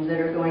commissions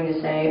that are going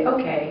to say,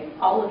 okay,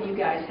 all of you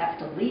guys have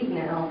to leave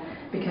now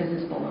because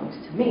this belongs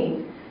to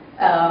me.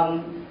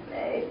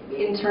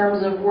 In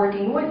terms of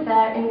working with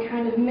that and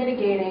kind of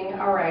mitigating,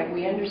 all right,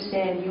 we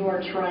understand you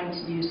are trying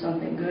to do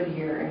something good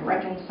here and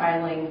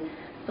reconciling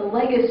the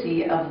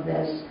legacy of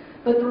this,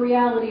 but the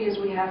reality is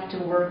we have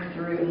to work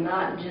through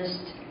not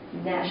just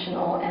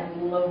national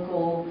and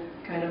local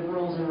kind of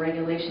rules and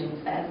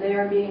regulations as they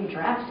are being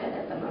drafted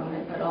at the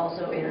moment, but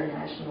also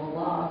international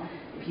law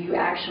if you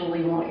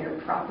actually want your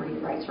property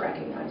rights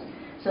recognized.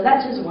 So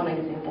that's just one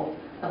example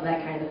of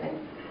that kind of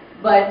thing.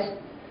 But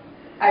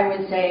I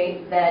would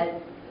say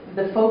that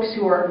the folks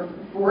who are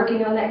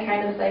working on that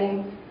kind of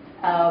thing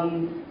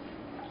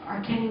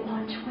are getting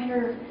on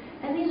Twitter,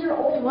 and these are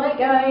old white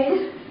guys,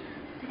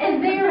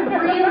 and they're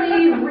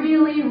really,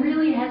 really,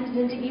 really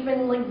hesitant to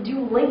even like do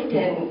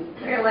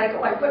LinkedIn. They're like,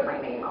 oh, I put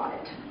my name on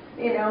it.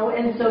 You know,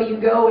 and so you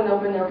go and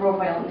open their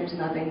profile and there's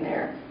nothing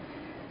there.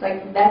 It's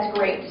like, that's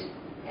great.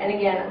 And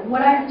again,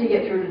 what I have to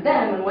get through to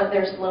them and what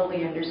they're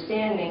slowly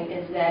understanding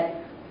is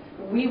that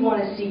we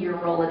want to see your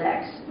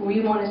Rolodex.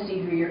 We want to see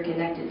who you're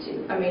connected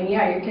to. I mean,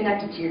 yeah, you're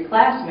connected to your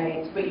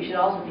classmates, but you should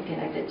also be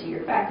connected to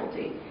your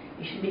faculty.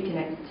 You should be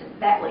connected to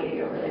that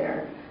lady over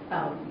there,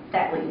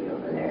 that lady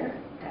over there,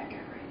 that guy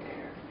right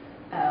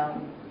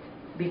there.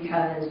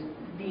 Because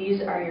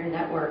these are your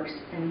networks,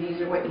 and these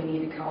are what you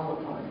need to call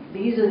upon.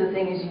 These are the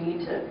things you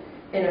need to,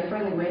 in a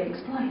friendly way,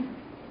 explain.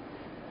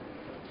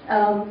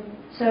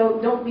 So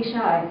don't be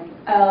shy.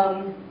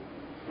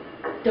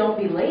 Don't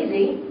be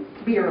lazy.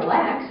 Be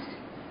relaxed,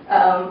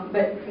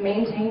 but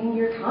maintain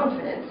your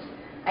confidence.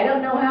 I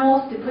don't know how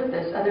else to put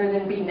this other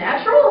than be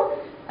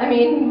natural. I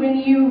mean, when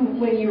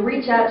you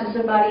reach out to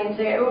somebody and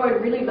say, oh,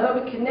 I'd really love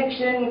a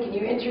connection, can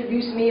you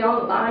introduce me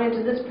online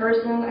to this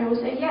person? I will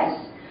say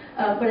yes.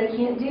 But I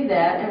can't do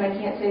that, and I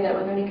can't say that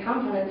with any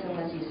confidence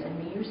unless you send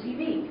me your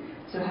CV.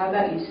 So how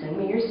about you send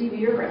me your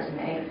CV or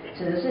resume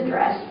to this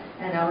address,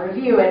 and I'll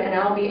review it, and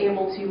I'll be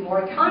able to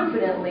more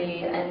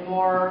confidently and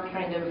more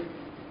kind of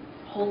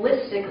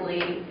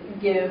holistically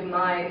give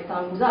my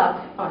thumbs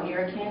up on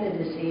your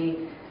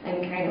candidacy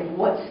and kind of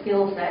what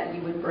skill set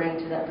you would bring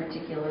to that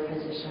particular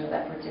position or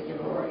that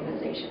particular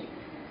organization.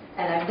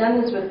 And I've done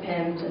this with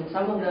PIMS, and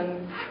some of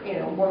them,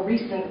 more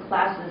recent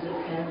classes of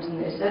PIMS,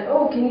 and they said,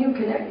 oh, can you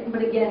connect?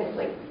 But again, it's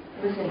like,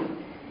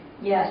 listen,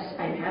 yes,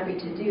 I'm happy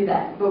to do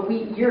that, but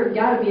you're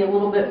got to be a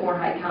little bit more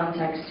high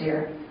context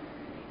here.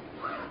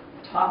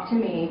 Talk to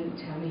me,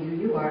 tell me who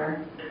you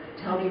are,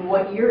 tell me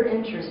what you're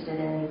interested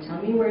in,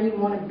 tell me where you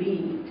want to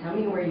be, tell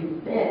me where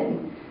you've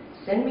been,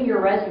 send me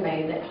your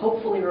resume that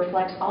hopefully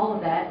reflects all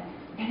of that,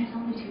 and it's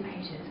only 2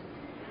 pages.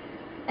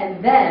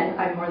 And then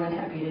I'm more than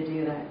happy to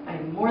do that.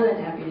 I'm more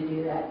than happy to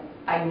do that.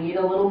 I need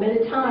a little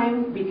bit of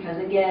time because,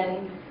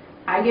 again,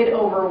 I get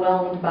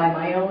overwhelmed by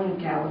my own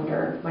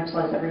calendar, much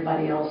less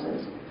everybody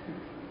else's.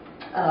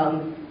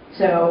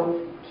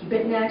 So keep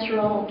it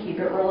natural, keep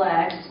it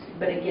relaxed,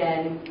 but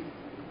again,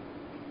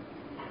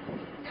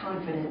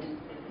 confident,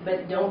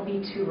 but don't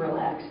be too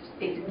relaxed.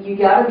 You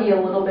got to be a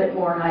little bit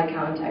more high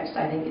context,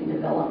 I think, in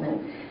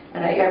development.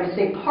 And I would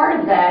say part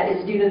of that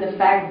is due to the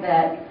fact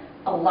that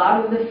a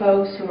lot of the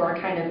folks who are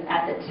kind of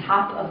at the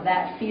top of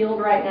that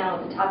field right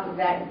now, at the top of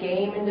that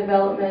game in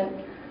development,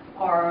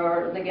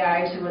 are the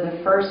guys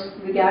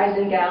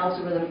and gals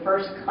who were the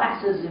first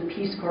classes of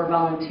Peace Corps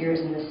volunteers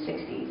in the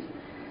 60s.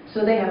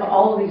 So they have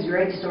all of these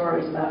great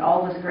stories about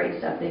all this great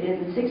stuff they did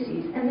in the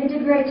 60s, and they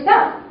did great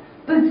stuff.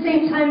 But at the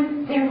same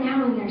time, they're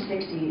now in their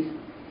 60s,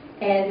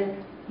 and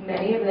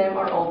many of them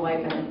are old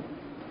white men.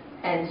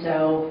 And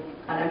so,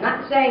 and I'm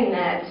not saying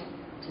that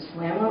to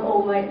slam on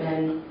old white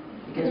men,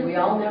 because we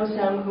all know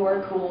some who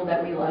are cool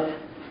that we love.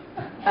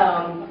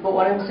 But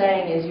what I'm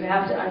saying is you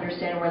have to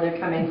understand where they're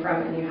coming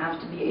from, and you have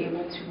to be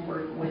able to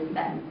work with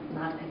them,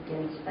 not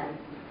against them.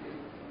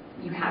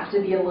 You have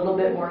to be a little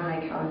bit more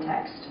high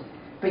context,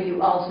 but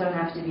you also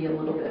have to be a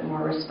little bit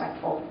more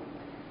respectful.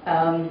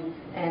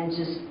 And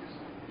just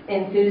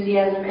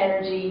enthusiasm,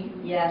 energy,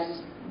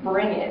 yes,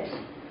 bring it,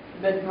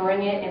 but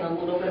bring it in a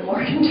little bit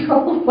more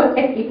controlled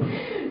way.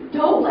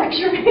 Don't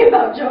lecture me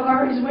about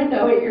Johari's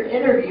window at your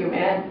interview,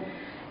 man.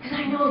 Because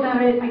I know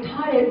about it. I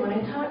taught it when I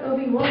taught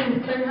OB1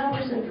 to Claire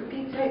Halverson, for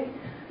Pete's sake.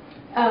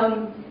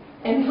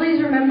 And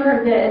please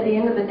remember that at the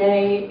end of the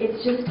day,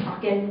 it's just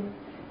talking.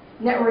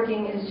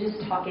 Networking is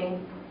just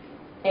talking.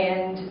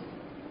 And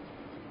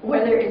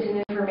whether it's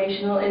an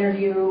informational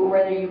interview,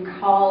 whether you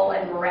call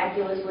and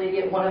miraculously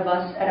get one of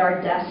us at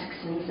our desks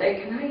and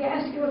say, can I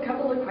ask you a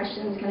couple of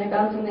questions? Can I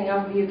bounce something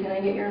off of you? Can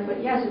I get your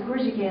input? Yes, of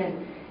course you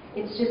can.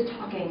 It's just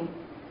talking.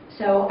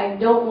 So I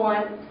don't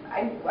want,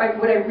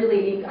 what I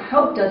really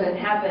hope doesn't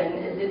happen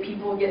is that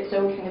people get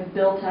so kind of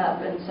built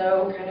up and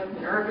so kind of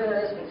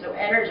nervous and so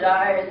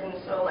energized and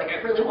so like,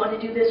 I really want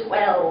to do this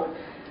well,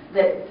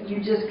 that you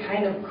just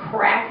kind of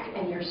crack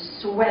and you're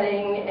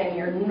sweating and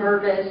you're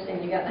nervous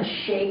and you got the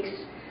shakes,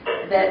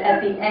 that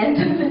at the end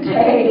of the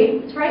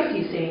day, it's right,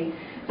 you see,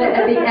 that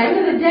at the end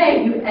of the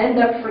day you end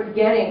up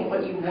forgetting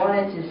what you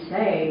wanted to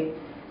say.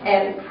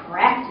 And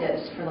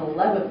practice, for the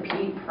love of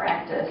Pete,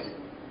 practice.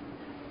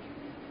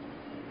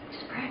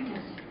 Just practice.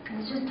 And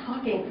it's just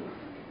talking.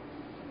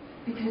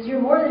 Because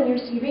you're more than your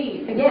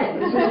CV. Again,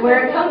 this is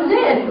where it comes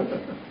in.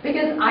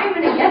 Because I'm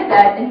going to get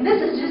that, and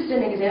this is just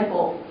an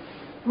example.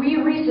 We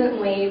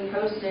recently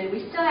posted,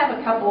 we still have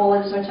a couple,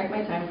 I just want to check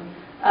my time,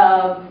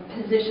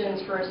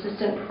 positions for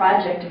assistant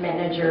project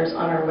managers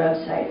on our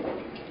website.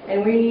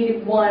 And we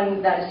need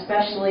one that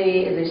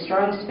especially is a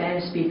strong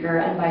Spanish speaker,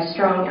 and by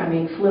strong I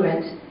mean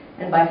fluent,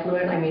 and by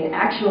fluent I mean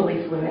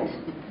actually fluent,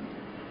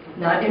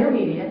 not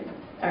intermediate,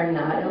 or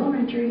not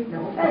elementary,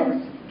 no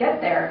offense,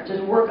 get there,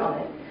 just work on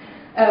it.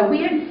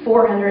 We had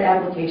 400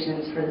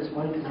 applications for this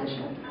one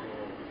position.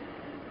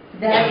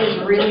 That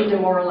is really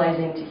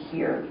demoralizing to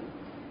hear.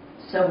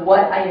 So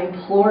what I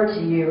implore to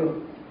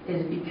you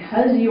is,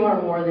 because you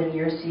are more than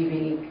your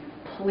CV,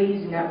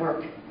 please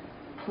network.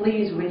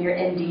 Please, when you're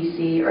in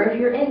DC, or if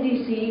you're in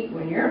DC,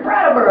 when you're in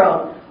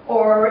Brattleboro,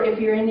 or if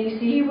you're in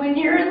DC, when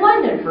you're in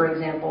London, for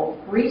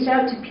example, reach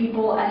out to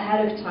people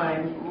ahead of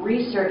time,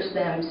 research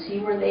them, see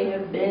where they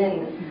have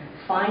been,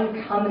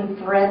 find common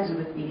threads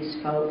with these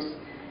folks,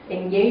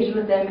 engage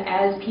with them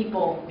as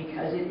people,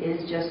 because it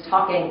is just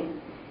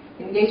talking.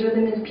 Engage with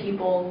them as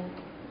people,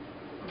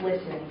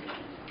 listen.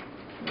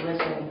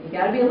 Listen. You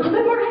got to be a little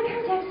bit more high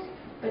context,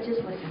 but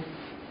just listen,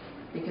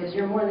 because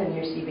you're more than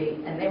your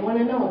CV, and they want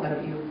to know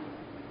about you.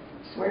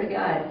 Swear to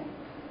God.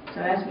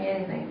 So ask me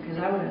anything, because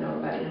I want to know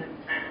about you.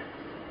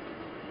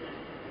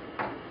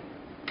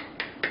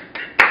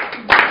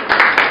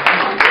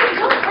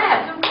 Don't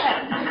clap, don't clap.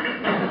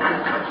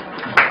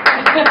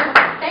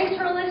 Thanks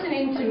for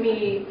listening to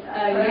me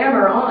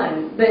yammer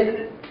on,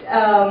 but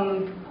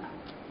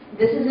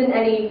this isn't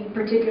any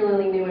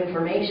particularly new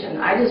information.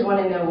 I just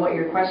want to know what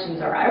your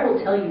questions are. I will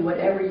tell you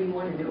whatever you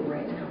want to know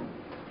right now.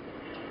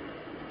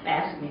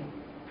 Ask me.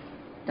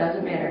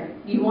 Doesn't matter.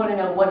 You want to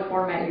know what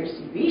format your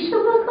CV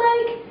should look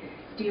like?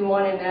 Do you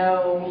want to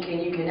know, can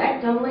you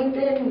connect on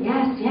LinkedIn?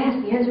 Yes, yes,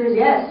 the answer is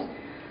yes.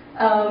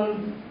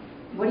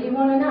 What do you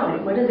want to know?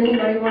 What does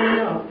anybody want to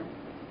know?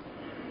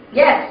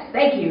 Yes,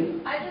 thank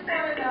you. I just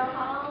want to know,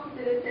 how long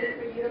did it take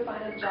for you to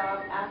find a job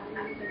after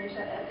you finished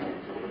at S.I.T?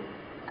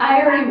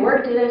 I already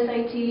worked at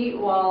S.I.T.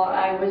 while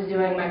I was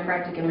doing my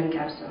practicum in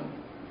capstone.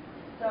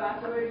 So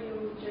afterward,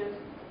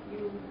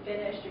 you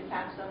finished your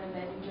capstone and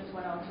then you just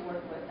went on to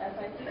work with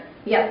S.I.T.?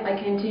 Yep,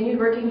 I continued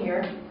working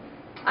here.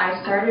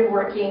 I started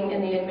working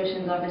in the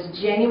admissions office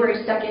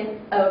January 2nd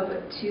of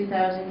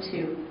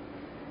 2002.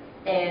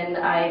 And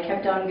I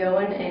kept on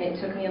going, and it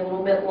took me a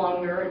little bit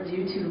longer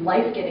due to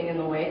life getting in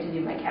the way to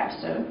do my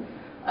capstone.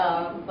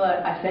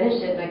 But I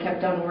finished it, and I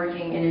kept on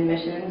working in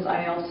admissions.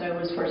 I also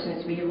was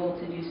fortunate to be able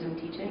to do some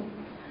teaching.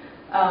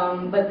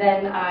 But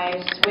then I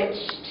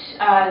switched,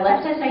 I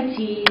left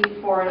S.I.T.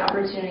 for an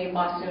opportunity in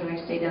Boston, and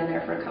I stayed down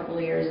there for a couple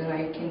of years, and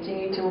I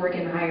continued to work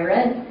in higher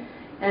ed.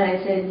 And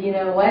I said, you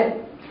know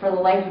what, for the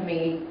life of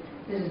me,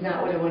 this is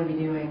not what I want to be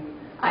doing.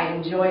 I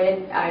enjoy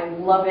it, I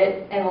love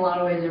it, in a lot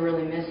of ways I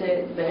really miss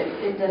it, but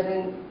it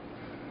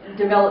doesn't,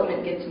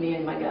 development gets me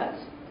in my guts.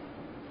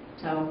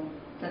 So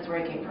that's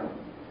where I came from.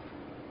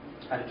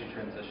 How did you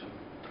transition?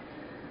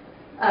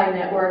 I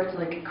networked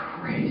like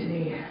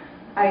crazy.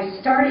 I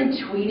started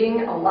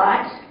tweeting a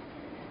lot,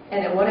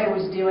 and what I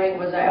was doing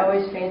was I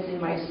always fancied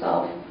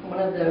myself one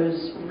of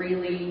those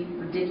really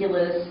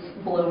ridiculous,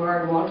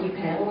 blowhard, wonky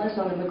panelists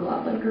on the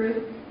McLaughlin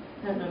group.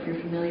 I don't know if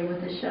you're familiar with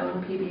this show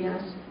on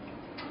PBS.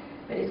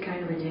 But it's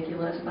kind of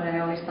ridiculous, but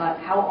I always thought,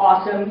 how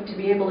awesome to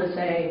be able to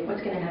say,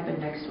 what's going to happen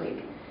next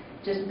week?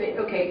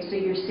 Okay, so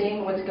you're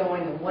seeing what's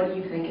going on, what do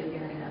you think is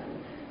going to happen?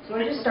 So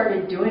I just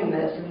started doing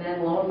this, and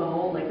then lo and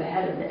behold, like the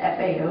head of the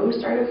FAO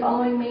started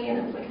following me,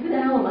 and I was like, who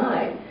the hell am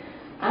I?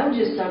 I'm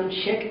just some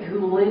chick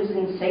who lives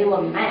in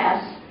Salem,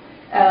 Mass,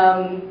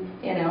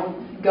 you know,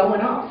 going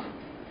off.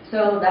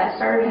 So that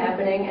started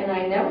happening, and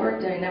I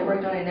networked, and I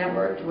networked, and I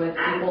networked with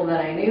people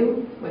that I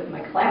knew, with my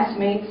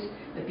classmates,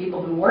 with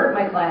people who weren't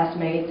my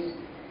classmates,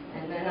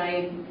 and then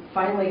I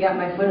finally got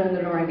my foot in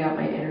the door and got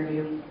my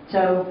interview.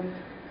 So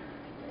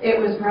it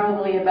was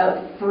probably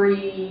about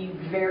three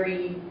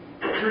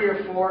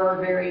or four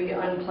very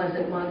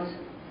unpleasant months,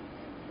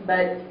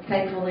 but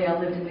thankfully I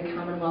lived in the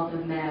Commonwealth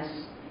of Mass,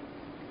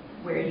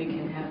 where you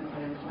can have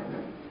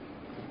unemployment.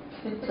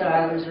 So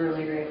I was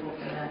really grateful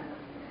for that.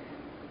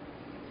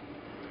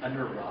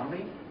 Under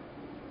Romney?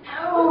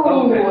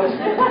 Oh! The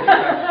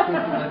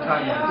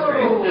timeline's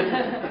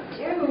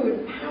straight.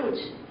 Dude,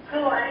 ouch.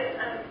 Oh,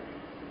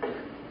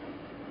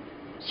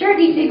 Sure,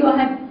 DC, go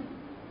ahead.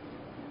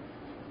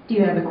 Do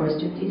you have a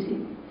question, DC?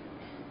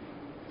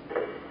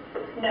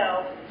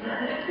 no.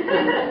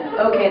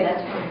 Okay,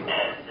 that's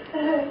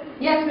fine.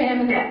 Yes,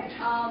 ma'am, in the back.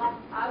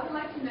 I would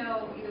like to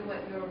know either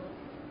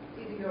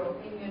your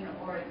opinion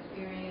or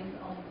experience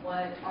on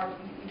what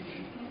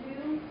RPCVs can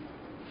do.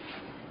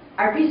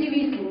 Our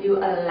PCVs can do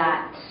a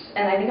lot,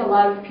 and I think a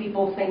lot of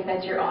people think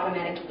that you're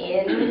automatic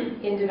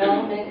in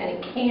development, and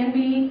it can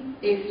be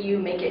if you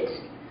make it.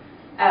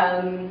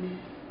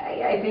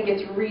 I think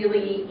it's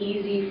really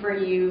easy for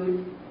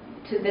you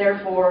to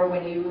therefore,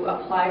 when you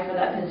apply for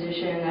that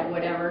position at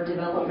whatever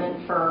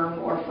development firm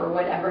or for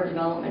whatever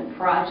development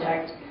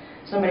project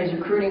somebody's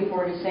recruiting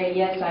for, to say,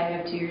 yes, I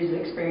have 2 years of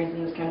experience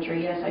in this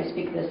country, yes, I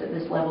speak this at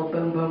this level,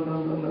 boom, boom,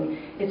 boom, boom, boom.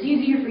 It's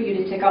easier for you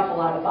to tick off a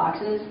lot of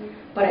boxes,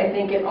 but I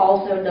think it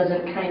also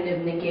doesn't kind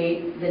of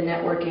negate the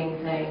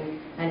networking thing,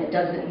 and it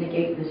doesn't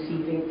negate the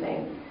CV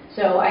thing.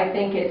 So I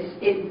think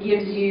it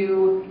gives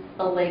you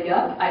a leg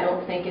up. I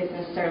don't think it's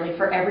necessarily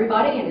for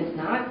everybody, and it's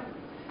not.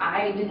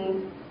 I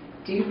didn't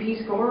do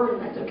Peace Corps,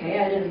 and that's okay.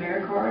 I did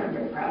AmeriCorps, and I'm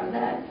very proud of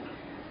that.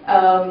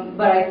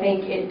 But I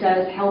think it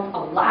does help a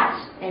lot,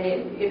 and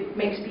it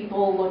makes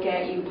people look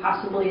at you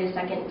possibly a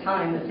second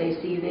time if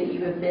they see that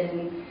you have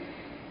been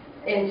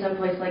in some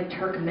place like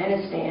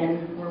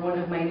Turkmenistan, where one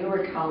of my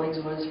newer colleagues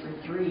was for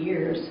 3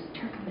 years.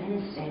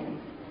 Turkmenistan,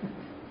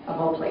 of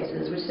all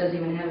places, which doesn't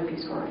even have a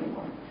Peace Corps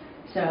anymore.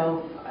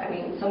 So, I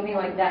mean, something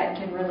like that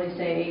can really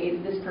say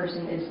this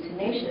person is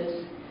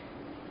tenacious,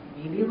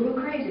 maybe a little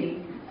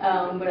crazy,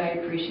 but I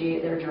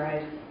appreciate their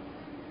drive.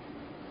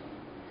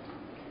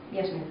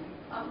 Yes, ma'am.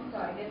 I'm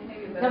sorry, I guess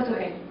maybe a That's better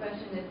okay.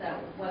 question is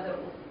that whether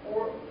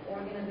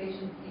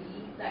organizations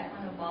see that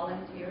kind of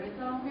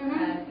volunteerism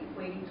Mhm. as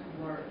equating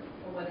to work,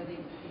 or whether they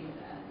see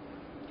that.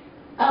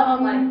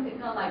 It's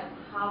not like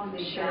how do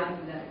they Sure.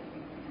 value that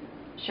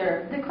experience?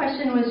 Sure. The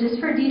question was just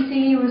for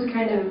DC, was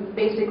kind of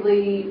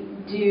basically,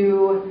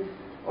 do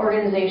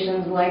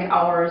organizations like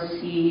ours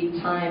see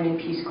time in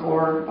Peace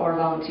Corps or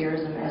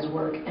volunteerism as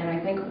work? And I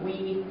think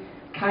we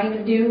kind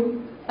of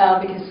do,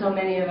 because so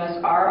many of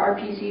us are our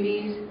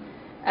PCVs.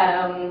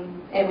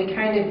 And we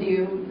kind of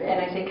do,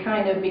 and I say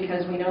kind of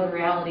because we know the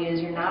reality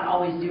is you're not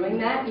always doing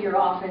that. You're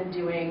often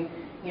doing,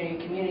 you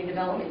know, community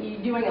development.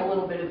 You're doing a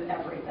little bit of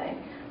everything.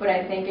 But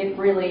I think it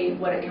really,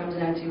 what it comes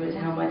down to is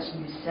how much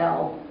you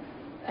sell.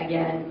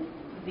 Again,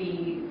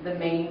 the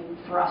main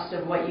thrust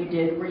of what you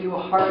did. Were you a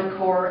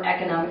hardcore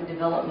economic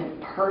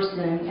development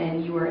person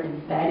and you were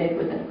embedded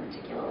within a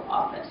particular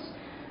office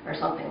or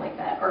something like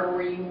that? Or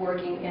were you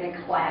working in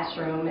a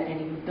classroom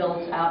and you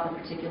built out the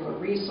particular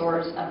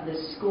resource of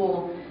this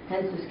school,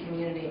 hence this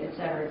community, et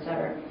cetera, et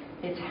cetera.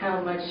 It's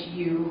how much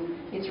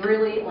it's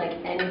really like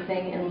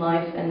anything in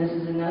life, and this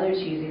is another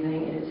cheesy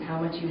thing, it is how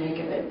much you make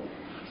of it.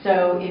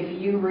 So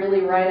if you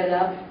really write it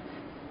up,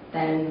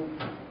 then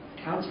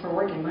counts for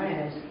work in my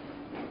eyes.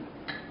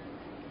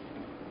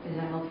 Is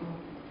that helpful?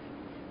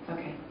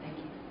 Okay, thank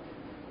you.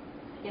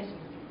 Yes?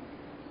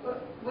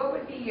 What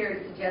would be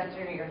your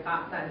suggestion or your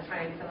thoughts on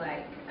trying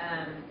to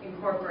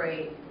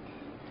incorporate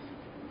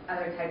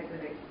other types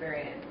of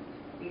experience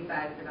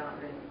besides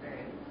development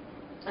experience?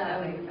 Does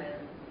that make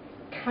sense?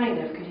 Kind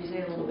of. Could you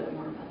say a little bit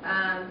more about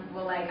that?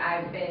 Well,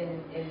 I've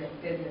been in the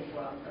business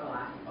world for the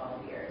last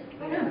 12 years,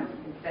 in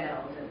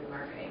sales and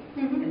marketing,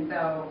 and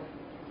so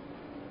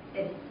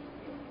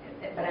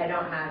but I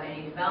don't have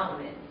any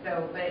development.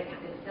 So, but it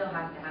still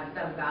has to have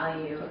some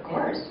value, of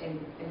course, in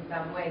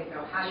some way.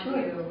 So, how do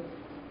you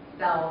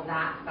sell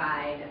that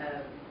side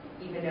of,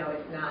 even though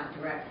it's not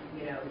direct,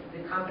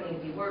 the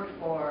companies you work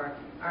for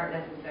aren't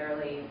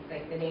necessarily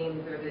the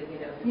names or the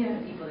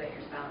people that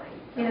you're selling.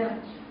 So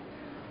much.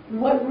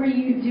 What were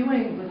you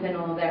doing within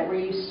all of that? Were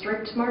you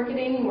strict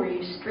marketing? Were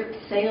you strict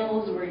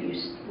sales?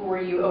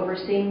 Were you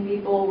overseeing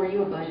people? Were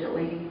you a budget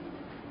lady?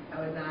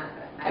 I was not.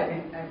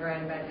 Okay. I've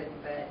run budgets,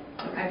 but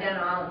I've done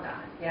all of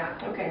that. Yeah.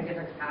 Okay. In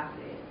different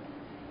capacities.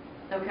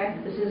 Okay.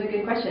 This is a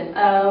good question.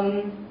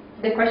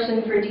 The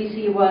question for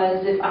DC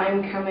was, if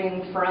I'm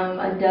coming from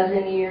a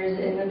dozen years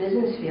in the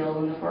business field,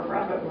 in the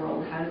for-profit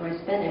world, how do I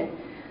spend it?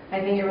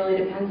 I think it really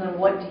depends on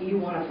what do you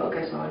want to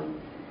focus on,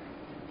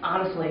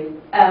 honestly.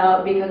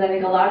 Because I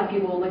think a lot of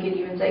people will look at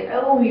you and say,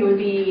 oh, you would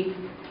be,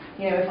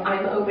 if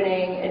I'm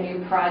opening a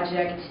new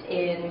project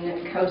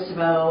in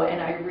Kosovo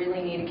and I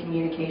really need a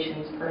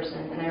communications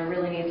person and I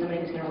really need somebody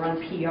who's going to run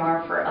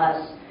PR for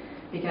us,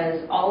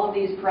 because all of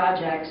these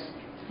projects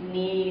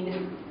need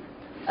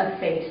a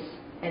face.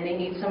 And they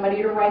need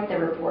somebody to write their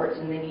reports,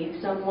 and they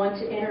need someone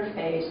to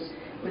interface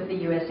with the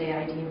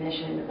USAID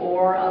mission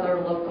or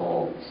other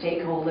local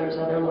stakeholders,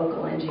 other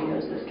local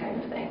NGOs, this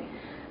kind of thing.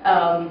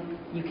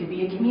 You could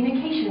be a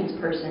communications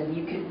person,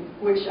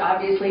 which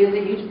obviously is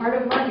a huge part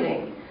of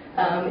marketing.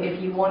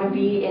 If you want to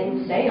be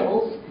in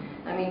sales,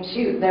 I mean,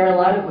 shoot, there are a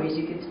lot of ways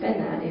you could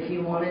spend that. If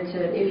you wanted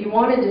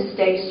to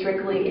stay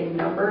strictly in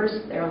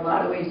numbers, there are a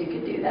lot of ways you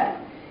could do that.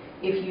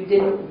 If you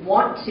didn't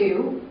want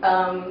to,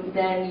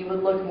 then you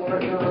would look more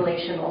at the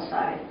relational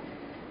side.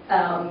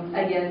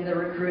 Again, the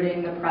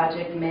recruiting, the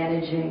project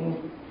managing,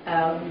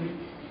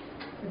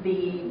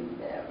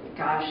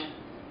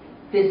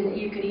 business.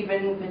 You could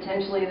even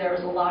potentially,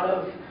 there's a lot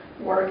of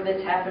work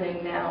that's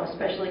happening now,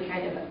 especially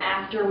kind of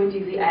after we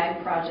do the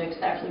ag projects,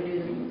 after we do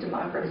the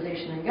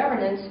democratization and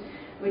governance,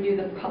 we do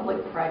the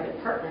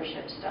public-private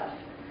partnership stuff,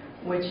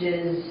 which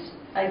is,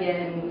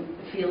 again,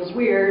 feels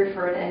weird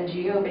for an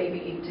NGO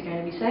baby to kind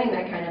of be saying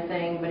that kind of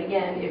thing. But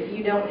again, if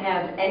you don't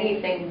have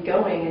anything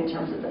going in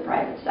terms of the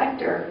private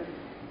sector,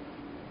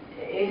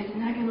 it's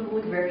not going to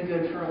look very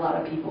good for a lot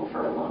of people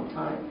for a long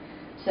time.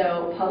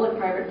 So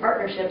public-private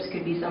partnerships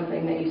could be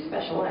something that you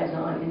specialize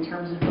on in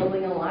terms of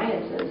building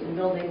alliances and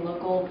building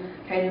local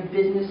kind of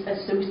business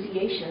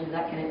associations.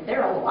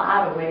 There are a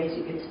lot of ways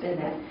you could spin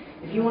that.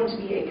 If you wanted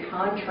to be a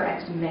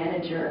contracts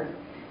manager,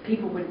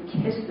 people would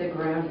kiss the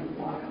ground and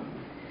walk them.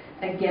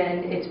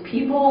 Again, it's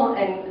people,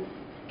 and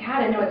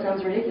God, I know it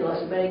sounds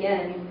ridiculous, but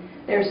again,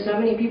 there's so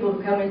many people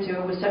who come into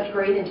it with such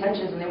great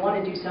intentions and they want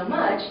to do so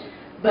much,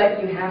 but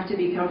you have to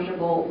be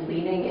comfortable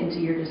leaning into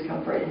your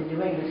discomfort and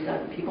doing the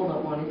stuff that people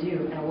don't want to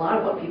do. And a lot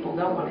of what people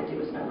don't want to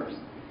do is numbers.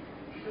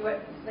 So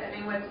what's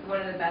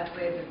one of the best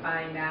ways to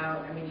find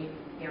out? I mean,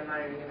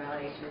 monitoring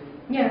evaluation.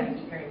 Yeah. You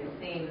keep hearing the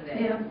same that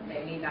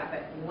they need that,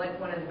 but what's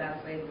one of the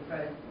best ways to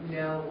sort of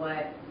know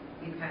what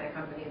these kind of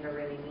companies are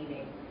really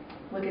needing?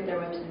 Look at their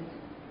websites.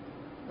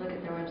 Look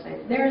at their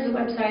websites. There is a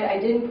website I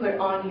didn't put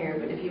on here,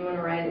 but if you want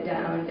to write it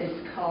down, it's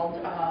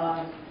called,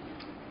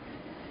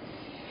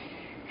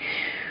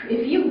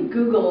 if you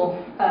Google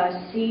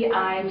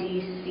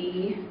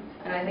CIDC,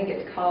 and I think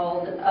it's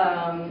called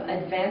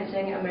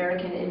Advancing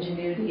American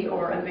Ingenuity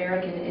or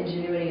American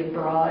Ingenuity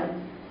Abroad.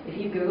 If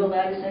you Google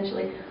that,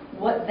 essentially,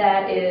 what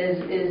that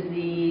is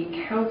the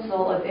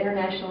Council of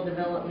International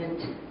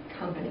Development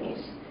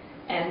Companies.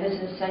 And this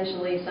is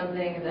essentially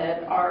something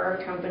that our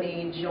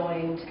company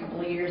joined a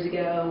couple of years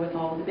ago with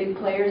all the big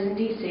players in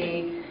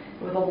DC,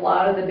 with a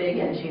lot of the big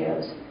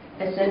NGOs.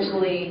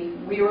 Essentially,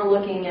 we were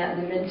looking at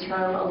the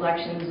midterm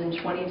elections in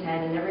 2010,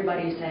 and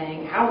everybody's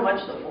saying how much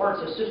the foreign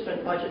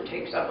assistance budget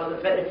takes up of the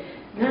federal.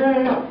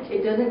 No.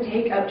 It doesn't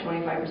take up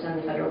 25%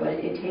 of the federal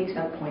budget. It takes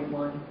up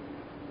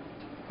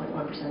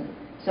 0.1%.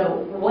 So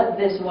what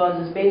this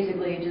was is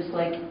basically just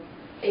like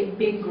a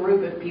big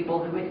group of people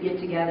who would get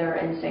together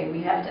and say,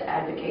 we have to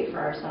advocate for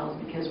ourselves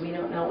because we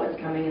don't know what's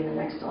coming in the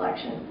next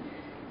election.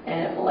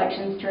 And if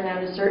elections turn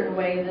out a certain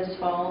way this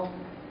fall,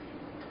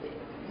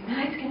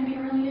 it's going to be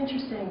really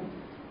interesting,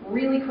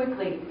 really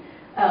quickly.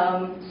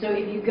 So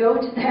if you go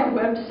to that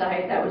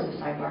website, that was a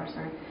sidebar,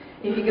 sorry.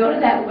 If you go to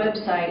that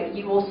website,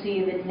 you will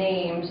see the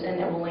names, and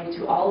it will link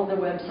to all of the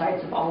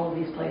websites of all of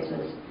these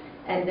places.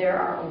 And there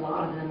are a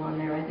lot of them on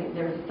there. I think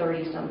there are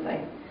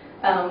 30-something.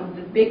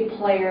 The big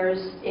players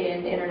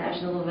in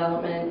international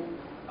development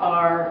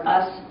are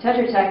us.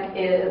 Tetra Tech,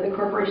 the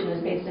corporation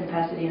is based in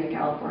Pasadena,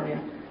 California.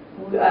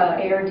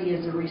 ARD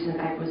is a recent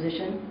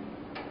acquisition.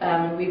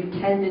 We've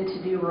tended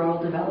to do rural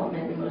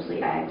development and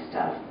mostly ag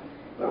stuff,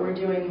 but we're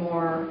doing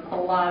a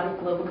lot of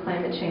global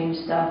climate change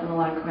stuff and a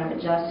lot of climate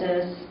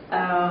justice.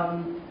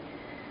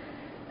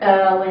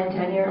 Land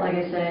tenure, like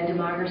I said,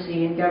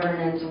 democracy and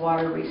governance,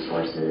 water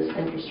resources,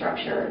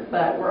 infrastructure,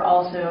 but we're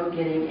also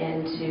getting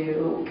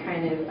into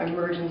kind of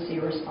emergency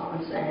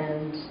response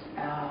and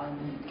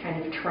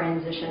kind of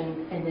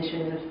transition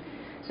initiative.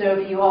 So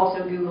if you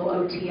also Google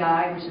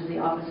OTI, which is the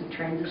Office of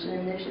Transition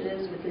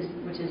Initiatives,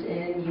 which is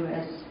in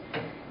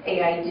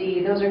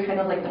USAID, those are kind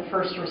of like the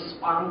first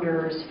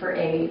responders for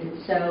aid.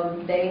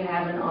 So they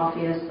have an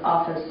office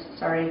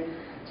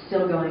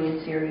still going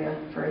in Syria,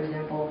 for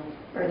example,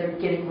 or they're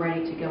getting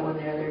ready to go in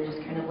there. They're just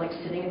kind of like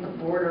sitting at the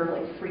border,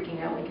 like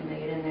freaking out, like, can they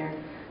get in there?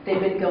 They've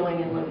been going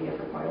in Libya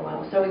for quite a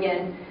while. So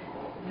again,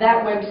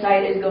 that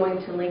website is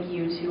going to link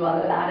you to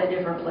a lot of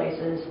different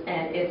places,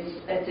 and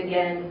it's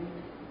again,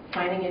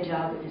 finding a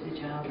job is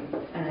a job,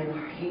 and I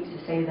hate to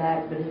say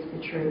that, but it's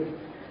the truth.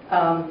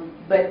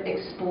 But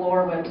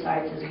explore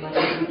websites as much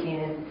as you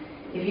can.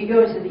 If you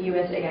go to the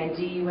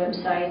USAID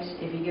website,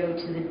 if you go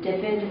to the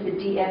DFID, the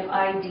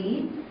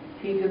DFID,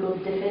 if you Google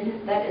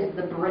DFID, that is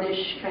the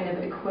British kind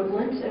of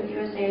equivalent of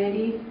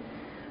USAID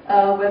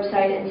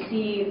website, and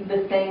see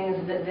the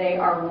things that they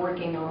are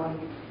working on.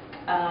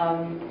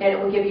 And it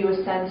will give you a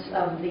sense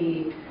of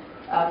the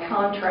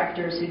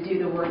contractors who do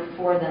the work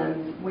for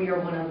them. We are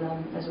one of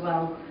them as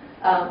well.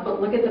 But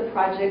look at the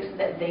projects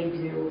that they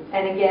do.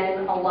 And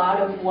again, a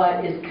lot of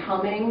what is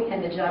coming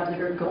and the jobs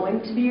that are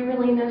going to be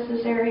really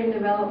necessary in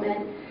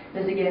development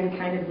is again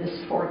kind of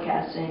this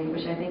forecasting,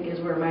 which I think is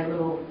where my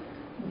little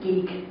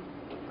geek,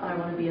 I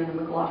want to be on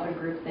the McLaughlin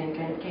group thing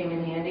kind of came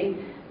in handy.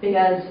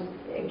 Because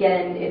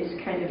again, it's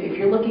kind of, if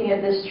you're looking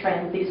at this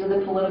trend, these are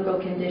the political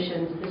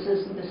conditions, this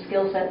is the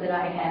skill set that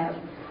I have,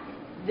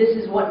 this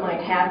is what might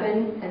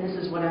happen, and this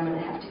is what I'm going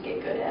to have to get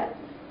good at.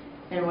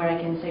 And what I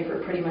can say for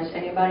pretty much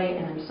anybody,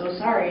 and I'm so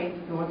sorry,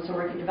 who wants to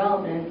work in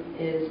development,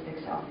 is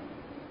Excel.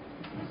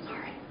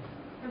 Sorry.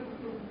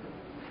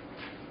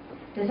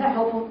 Is that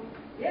helpful?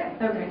 Yeah.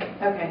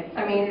 Okay.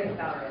 I mean, It's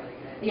not really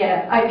good.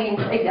 yeah, I mean,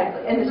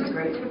 exactly, and this is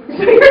great. So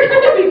you're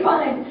going to be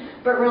fine.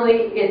 But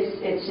really,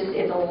 it's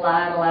a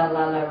lot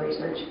of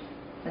research.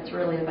 That's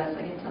really the best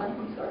I can tell you.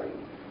 I'm sorry.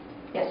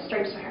 Yes,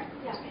 straight to her.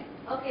 Yeah.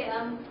 Okay.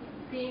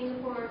 Being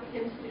a former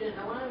Kim student,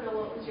 I want to know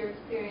what was your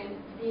experience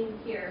being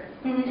here,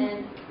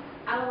 and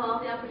out of all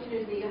the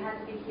opportunities that you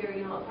had to be here,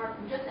 apart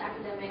from just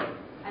academic,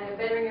 either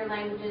bettering your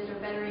languages or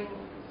bettering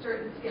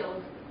certain skills,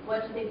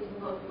 what do you think is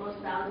most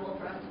valuable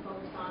for us to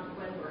focus on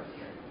when we're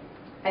here?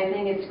 I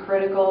think it's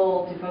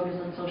critical to focus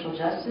on social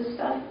justice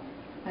stuff.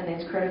 I think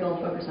it's critical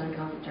to focus on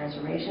conflict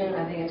transformation.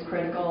 I think it's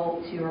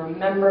critical to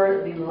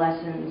remember the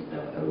lessons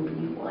of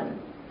OB1.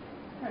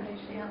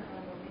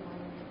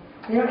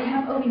 They don't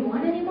have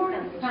OB1 anymore?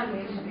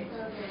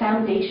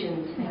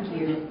 Foundations, thank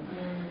you.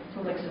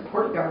 Sounds like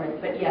support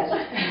garment, but yes.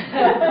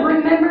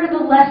 Remember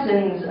the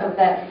lessons of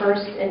that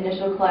first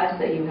initial class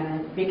that you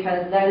had,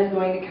 because that is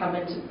going to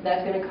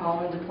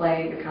call into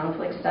play your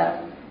conflict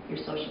stuff, your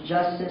social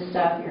justice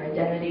stuff, your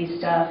identity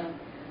stuff,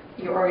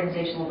 your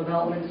organizational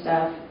development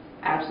stuff,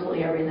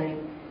 absolutely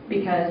everything.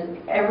 Because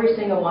every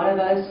single one of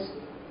us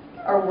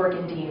are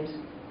working teams,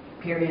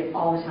 period,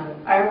 all the time.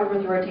 I work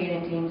with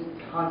rotating teams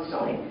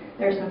constantly.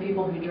 There are some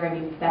people who drive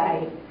me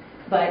batty,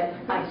 but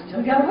I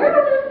still got to work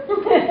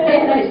with them.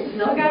 And I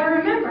still got to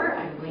remember,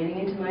 I'm leaning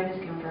into my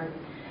discomfort.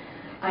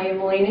 I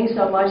am leaning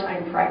so much,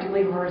 I'm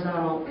practically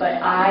horizontal, but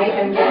I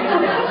am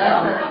getting this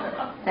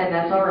done. And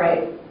that's all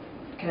right,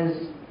 because,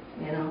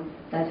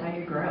 that's how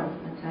you grow.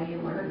 That's how you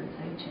learn. That's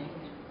how you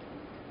change.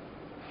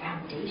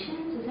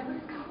 Foundations? Is that what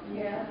it's called?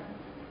 Yeah.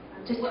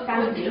 Just What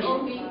foundations. does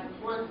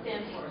OB1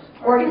 stand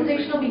for?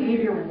 Organizational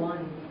Behavior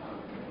 1.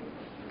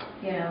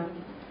 Yeah.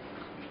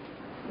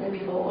 And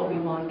people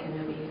OB1 can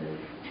be the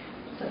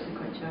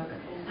subsequent joke.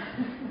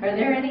 Are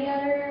there any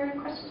other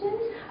questions?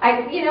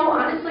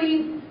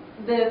 Honestly,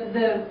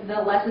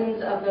 the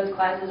lessons of those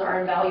classes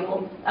are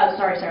invaluable.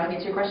 Sorry, I'll get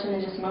to your question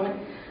in just a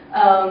moment.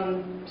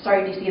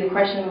 Sorry, DC, the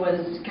question was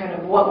kind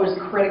of what was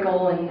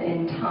critical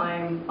in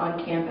time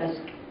on campus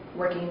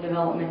working in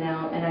development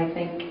now, and I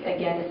think,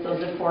 again, it's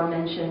those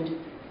aforementioned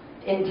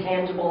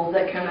intangibles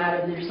that come out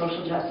of your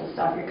social justice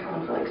stuff, your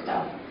conflict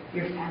stuff,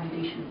 your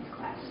foundations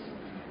class.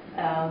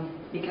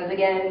 Because,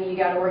 again, you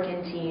got to work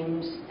in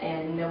teams,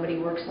 and nobody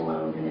works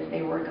alone, and if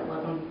they work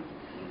alone,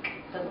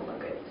 it doesn't look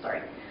good,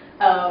 sorry.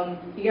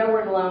 You got to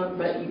work alone,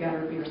 but you got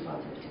to be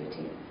responsive to a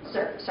team.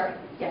 Sir, sorry,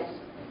 yes?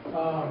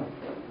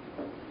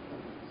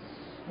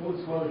 Full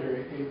disclosure,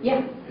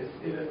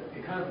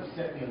 it kind of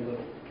upset me a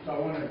little, so I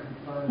want to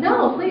confirm.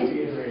 No, please.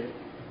 Reiterate.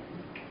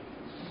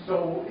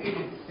 So is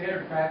it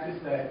standard practice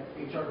that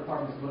HR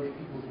departments look at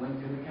people's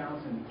LinkedIn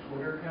accounts and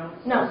Twitter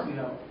accounts? No.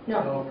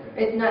 No, okay.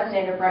 It's not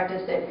standard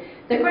practice.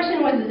 The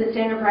question was, is it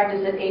standard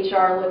practice that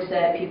HR looks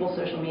at people's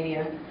social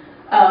media?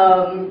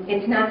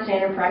 It's not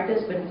standard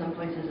practice, but in some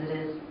places it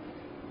is.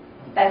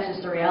 That's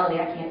just the reality.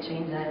 I can't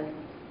change that.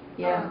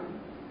 Yeah.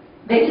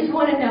 They just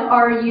want to know,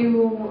 are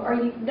you,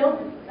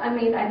 don't, I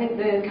mean, I think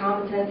the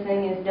common sense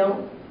thing is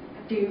don't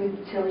do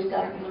silly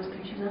stuff and post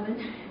pictures of it.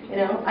 You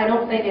know, I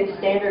don't think it's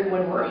standard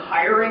when we're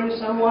hiring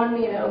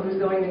someone, you know, who's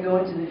going to go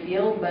into the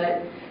field,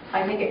 but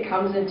I think it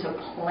comes into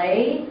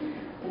play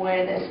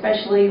when,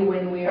 especially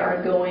when we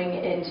are going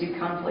into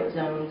conflict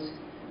zones,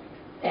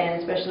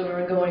 and especially when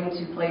we're going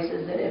to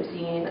places that have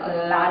seen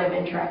a lot of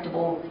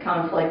intractable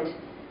conflict.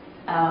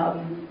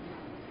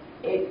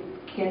 It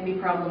can be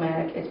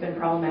problematic. It's been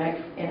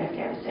problematic in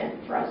Afghanistan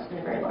for us in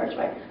a very large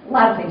way. A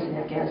lot of things in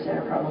Afghanistan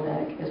are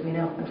problematic, as we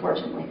know,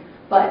 unfortunately.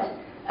 But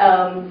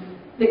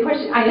the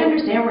question, I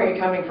understand where you're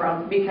coming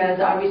from, because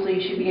obviously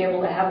you should be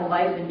able to have a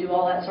life and do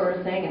all that sort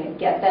of thing, and I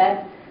get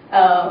that.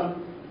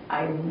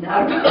 I'm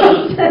not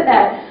opposed to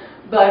that.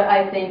 But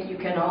I think you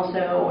can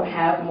also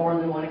have more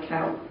than one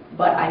account.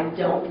 But I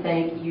don't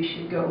think you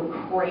should go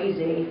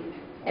crazy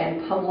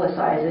and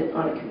publicize it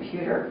on a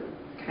computer,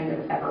 kind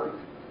of ever.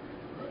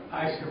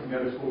 I actually come from the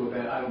other school with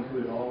that. I don't do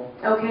it at all.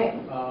 Okay.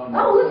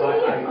 Oh, listen so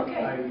here.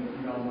 Okay.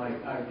 you know, I'm like,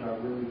 I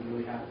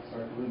really have to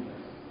start doing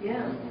this.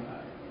 Yeah.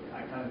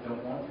 I kind of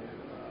don't want to.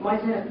 Why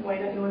is that? Why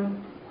don't you want to?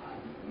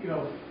 You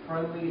know,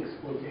 friendly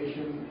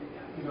exploitation.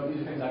 You know,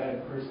 these are things I got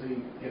to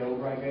personally get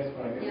over, I guess.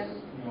 But I guess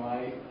you know,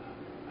 I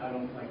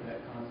don't like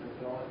that concept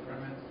at all.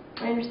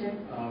 I understand.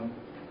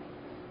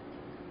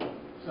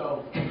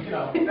 So, you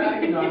know, I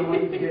don't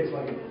want to get into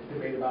like a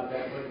debate about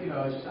that, but you know,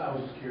 I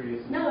was just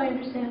curious. No, I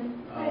understand.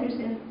 I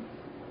understand.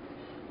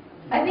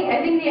 I think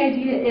the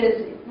idea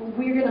is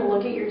we're going to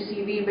look at your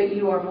CV, but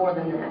you are more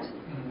than that.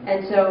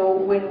 And so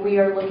when we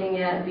are looking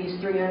at these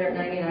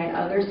 399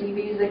 other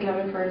CVs that come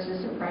in for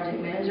assistant project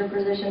manager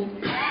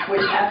position,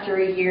 which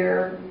after a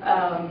year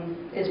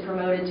is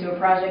promoted to a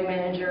project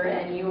manager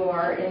and you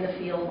are in the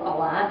field a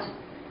lot,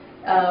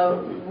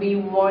 we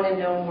want to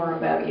know more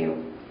about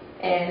you.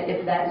 And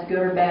if that's good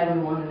or bad,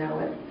 we want to know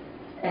it.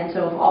 And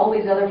so if all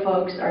these other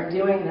folks are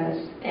doing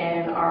this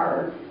and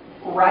are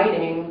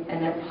writing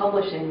and they're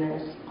publishing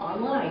this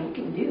online, you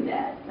can do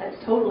that. That's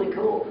totally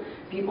cool.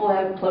 People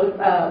have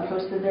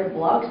posted their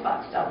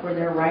blogspot stuff where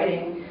they're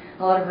writing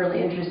a lot of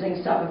really interesting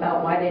stuff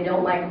about why they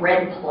don't like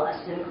REDD+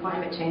 and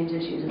climate change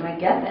issues, and I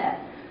get that.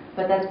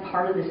 But that's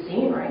part of the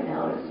scene right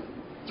now.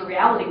 It's a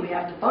reality we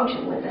have to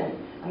function within.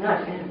 I'm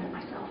not a fan of it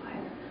myself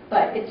either.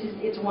 But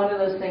it's one of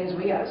those things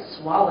we got to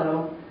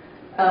swallow.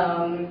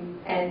 And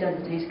it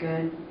doesn't taste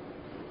good,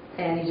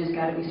 and you just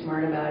got to be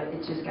smart about it.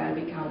 It's just got to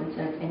be common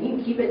sense, and you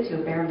can keep it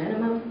to a bare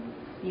minimum.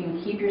 You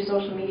can keep your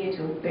social media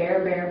to a bare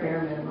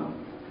minimum,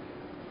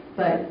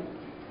 but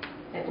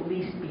at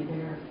least be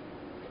there.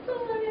 That's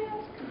all I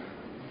ask.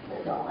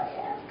 That's all I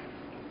ask.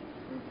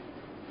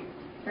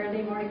 Are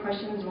there more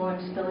questions while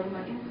I'm spilling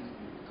my gas?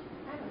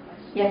 I have a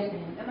question. Yes,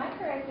 ma'am. Am I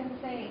correct in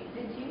saying,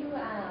 did you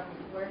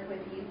work with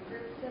youth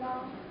groups at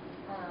all,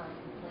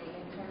 like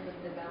in terms of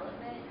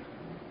development?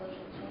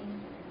 Social change?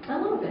 A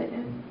little bit,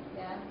 yeah.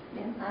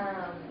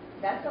 Yeah.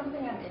 That's something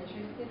I'm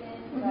interested in.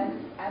 So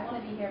I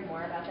wanted to hear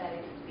more about that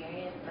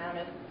experience. And I don't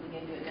know if we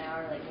can do it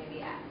now or like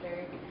maybe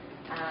after.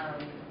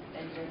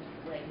 And just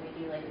like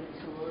maybe like the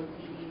tools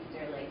you used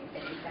or like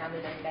if you found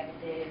it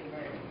effective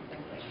or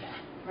things like that.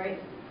 Right.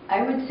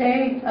 I would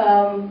say,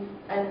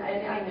 and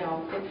I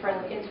know it's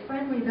friendly. It's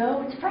friendly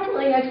though. It's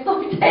friendly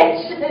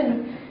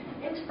exploitation.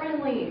 It's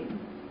friendly.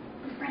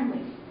 It's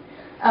friendly.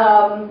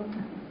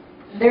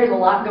 There's a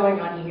lot going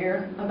on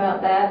here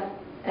about that,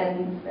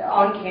 and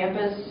on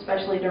campus,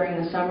 especially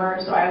during the summer,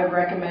 so I would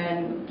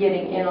recommend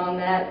getting in on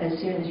that as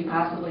soon as you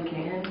possibly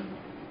can,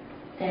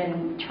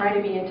 and try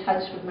to be in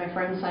touch with my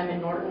friend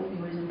Simon Norton,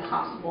 who is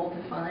impossible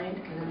to find,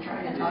 because I'm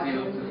trying to talk to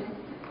him.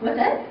 What's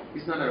that?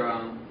 He's not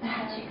around.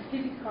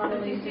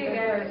 You see a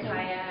guy with a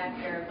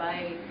kayak or a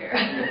bike or...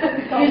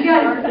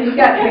 he's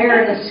got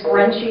hair and a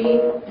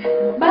scrunchie.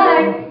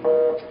 Bye!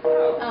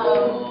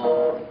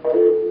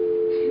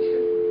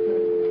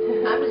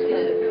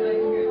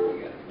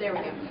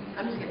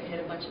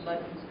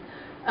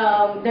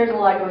 There's a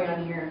lot going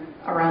on here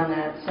around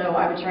that, so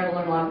I would try to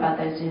learn a lot about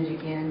that as soon as you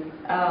can.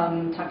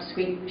 Talk to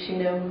Sweet, she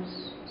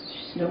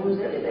knows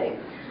everything.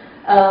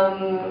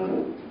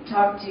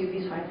 Talk to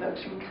these fine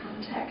folks from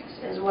Contact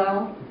as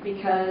well,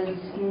 because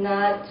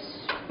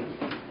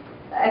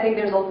I think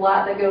there's a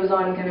lot that goes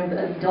on in kind of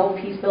adult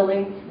peace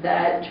building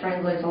that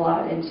translates a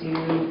lot into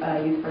youth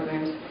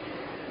programs.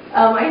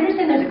 I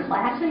understand there's a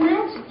class in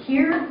that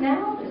here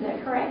now, is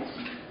that correct?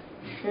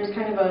 There's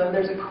kind of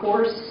there's a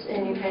course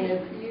and you kind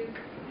of...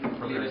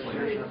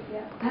 Leadership.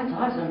 That's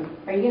awesome.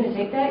 Are you going to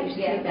take that? You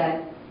should take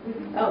that.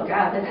 Oh,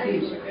 God, that's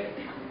huge.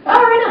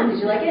 Oh, right on. Did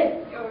you like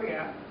it? Oh,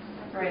 yeah.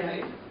 Right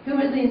on. Who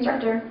was the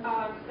instructor?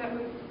 That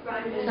was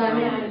Simon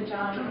Simon and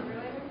John.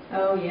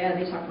 Oh, yeah,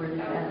 they talk really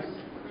That fast. was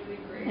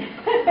really great.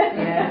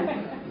 Yeah.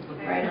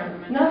 Right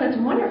on. No, that's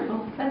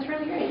wonderful. That's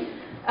really great.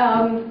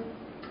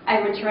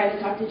 I would try to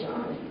talk to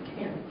John if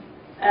you can.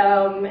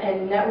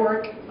 And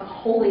network,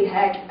 holy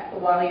heck,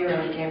 while you're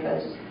on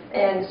campus.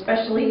 And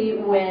especially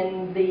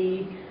when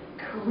the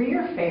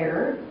career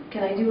fair,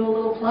 can I do a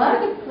little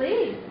plug?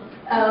 Please.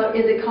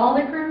 Is it called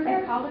a career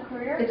fair? called a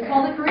career It's fair.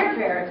 called a career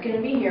fair. It's going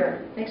to be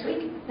here next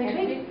week.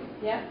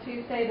 Yeah,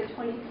 Tuesday the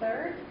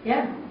 23rd.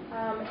 Yeah.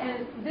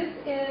 And this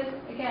is,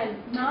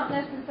 again, not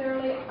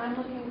necessarily I'm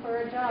looking for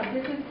a job.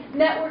 This is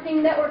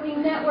networking,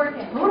 networking,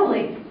 networking.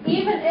 Totally.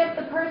 Even if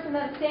the person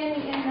that's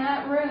standing in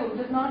that room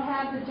does not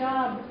have the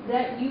job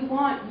that you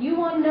want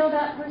to know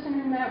that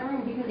person in that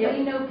room because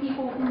they know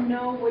people who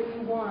know what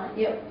you want.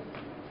 Yep.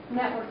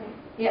 Networking.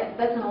 Yeah,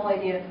 that's the whole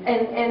idea.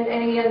 And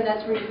again,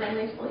 that's where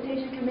friendly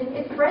exploitation come in.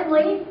 It's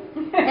friendly.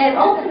 And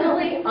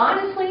ultimately,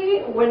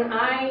 honestly, when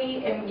I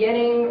am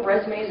getting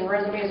resumes and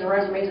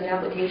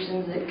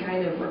applications that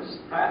kind of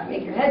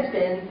make your head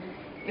spin,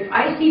 if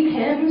I see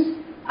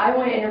PIMs, I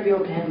want to interview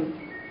a PIM.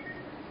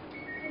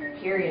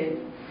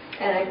 Period.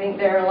 And I think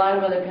there are a lot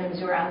of other PIMs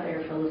who are out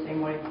there feel the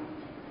same way.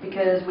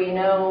 Because we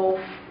know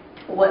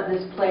what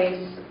this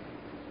place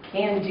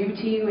can do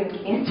to you and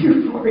can't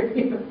do for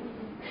you.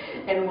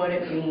 And what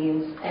it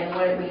means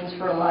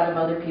for a lot of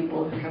other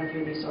people who come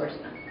through these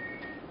sources.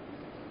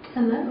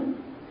 Hello.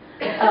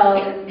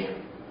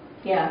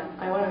 Yeah,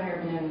 I want to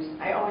hire PIMs.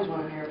 I always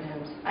want to hire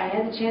PIMs. I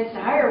had the chance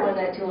to hire one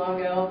not too long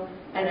ago,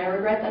 and I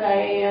regret that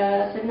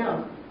I said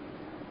no.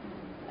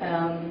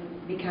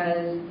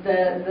 Because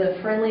the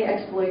friendly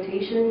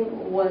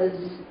exploitation was,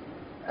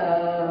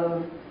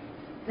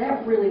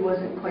 that really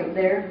wasn't quite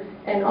there.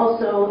 And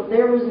also,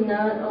 there was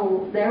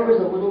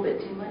a little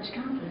bit too much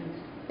confidence.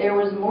 There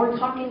was more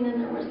talking than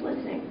there was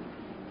listening.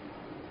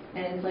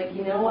 And it's like,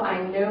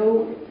 I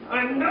know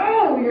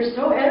you're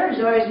so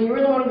energized and you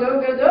really want to go,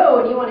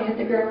 and you want to hit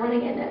the ground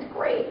running, and that's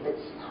great, but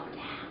slow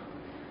down.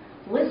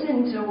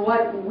 Listen to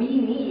what we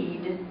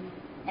need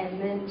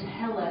and then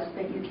tell us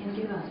that you can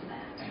give us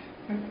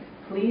that.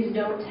 Please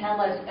don't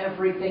tell us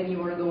everything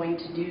you are going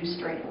to do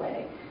straight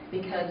away,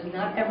 because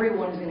not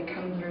everyone's going to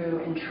come through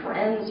and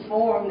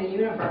transform the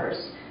universe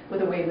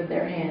with a wave of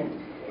their hand.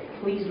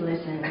 Please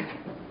listen,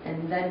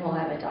 and then we'll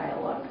have a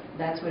dialogue.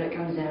 That's what it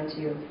comes down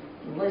to,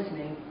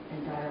 listening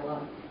and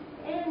dialogue,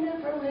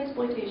 and friendly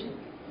exploitation.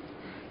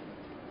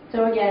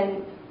 So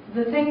again,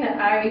 the thing that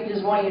I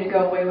just want you to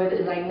go away with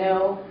is I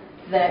know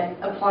that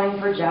applying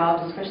for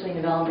jobs, especially in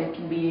development,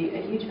 can be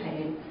a huge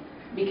pain,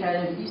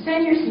 because you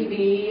send your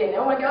CV, and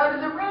oh my God,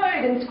 is it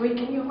right? And Squeak,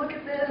 can you look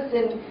at this?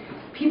 And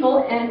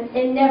people, and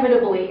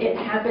inevitably, it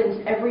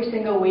happens every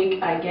single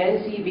week. I get a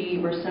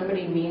CV where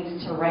somebody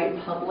means to write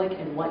public,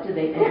 and what do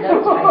they end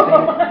up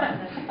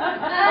typing?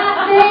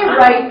 They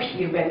write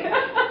pubic.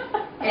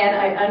 And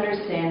I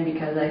understand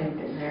because I have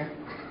been there.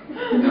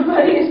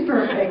 Nobody is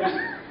perfect.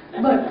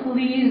 But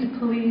please,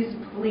 please,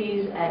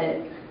 please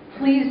edit.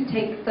 Please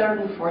take third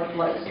and fourth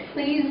looks.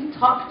 Please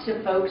talk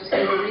to folks who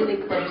are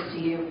really close to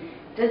you.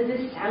 Does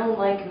this sound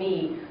like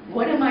me?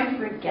 What am I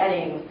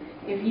forgetting?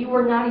 If you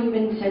were not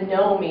even to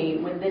know me,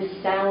 would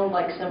this sound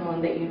like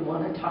someone that you'd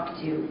want to talk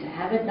to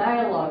have a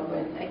dialogue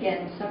with?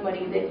 Again,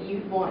 somebody that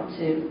you'd want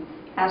to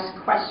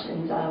ask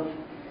questions of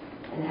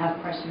and have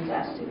questions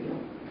asked of you.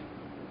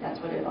 That's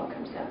what it all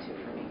comes down to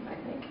for me, I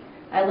think.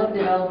 I love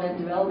development.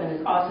 Development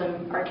is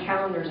awesome. Our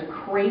calendars are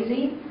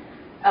crazy.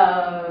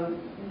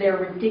 They're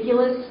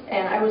ridiculous.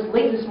 And I was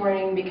late this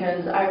morning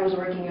because I was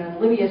working on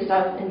Libya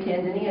stuff and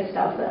Tanzania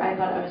stuff that I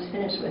thought I was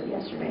finished with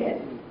yesterday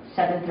at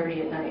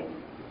 7:30 at night.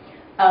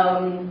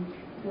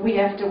 We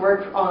have to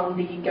work on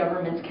the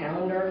government's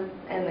calendar,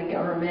 and the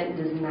government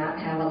does not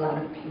have a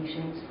lot of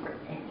patience for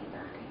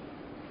anybody.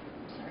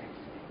 I'm sorry to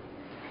say.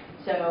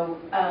 So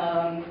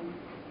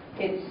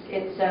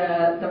it's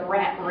the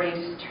rat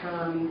race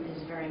term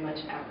is very much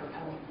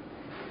apropos.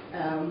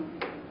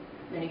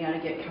 Then you got to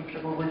get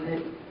comfortable with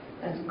it,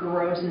 as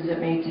gross as it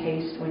may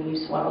taste when you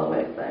swallow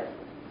it, but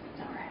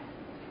it's all right.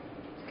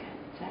 It's good.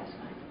 It's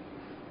satisfying.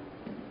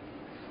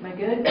 Am I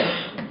good?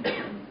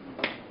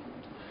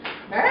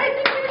 All right.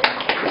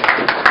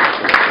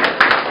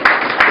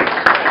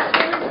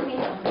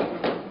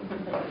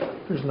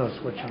 There's no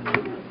switch on that.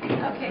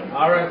 Okay.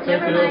 All right,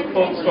 thank Never you mind.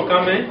 folks for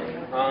coming.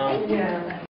 Yeah.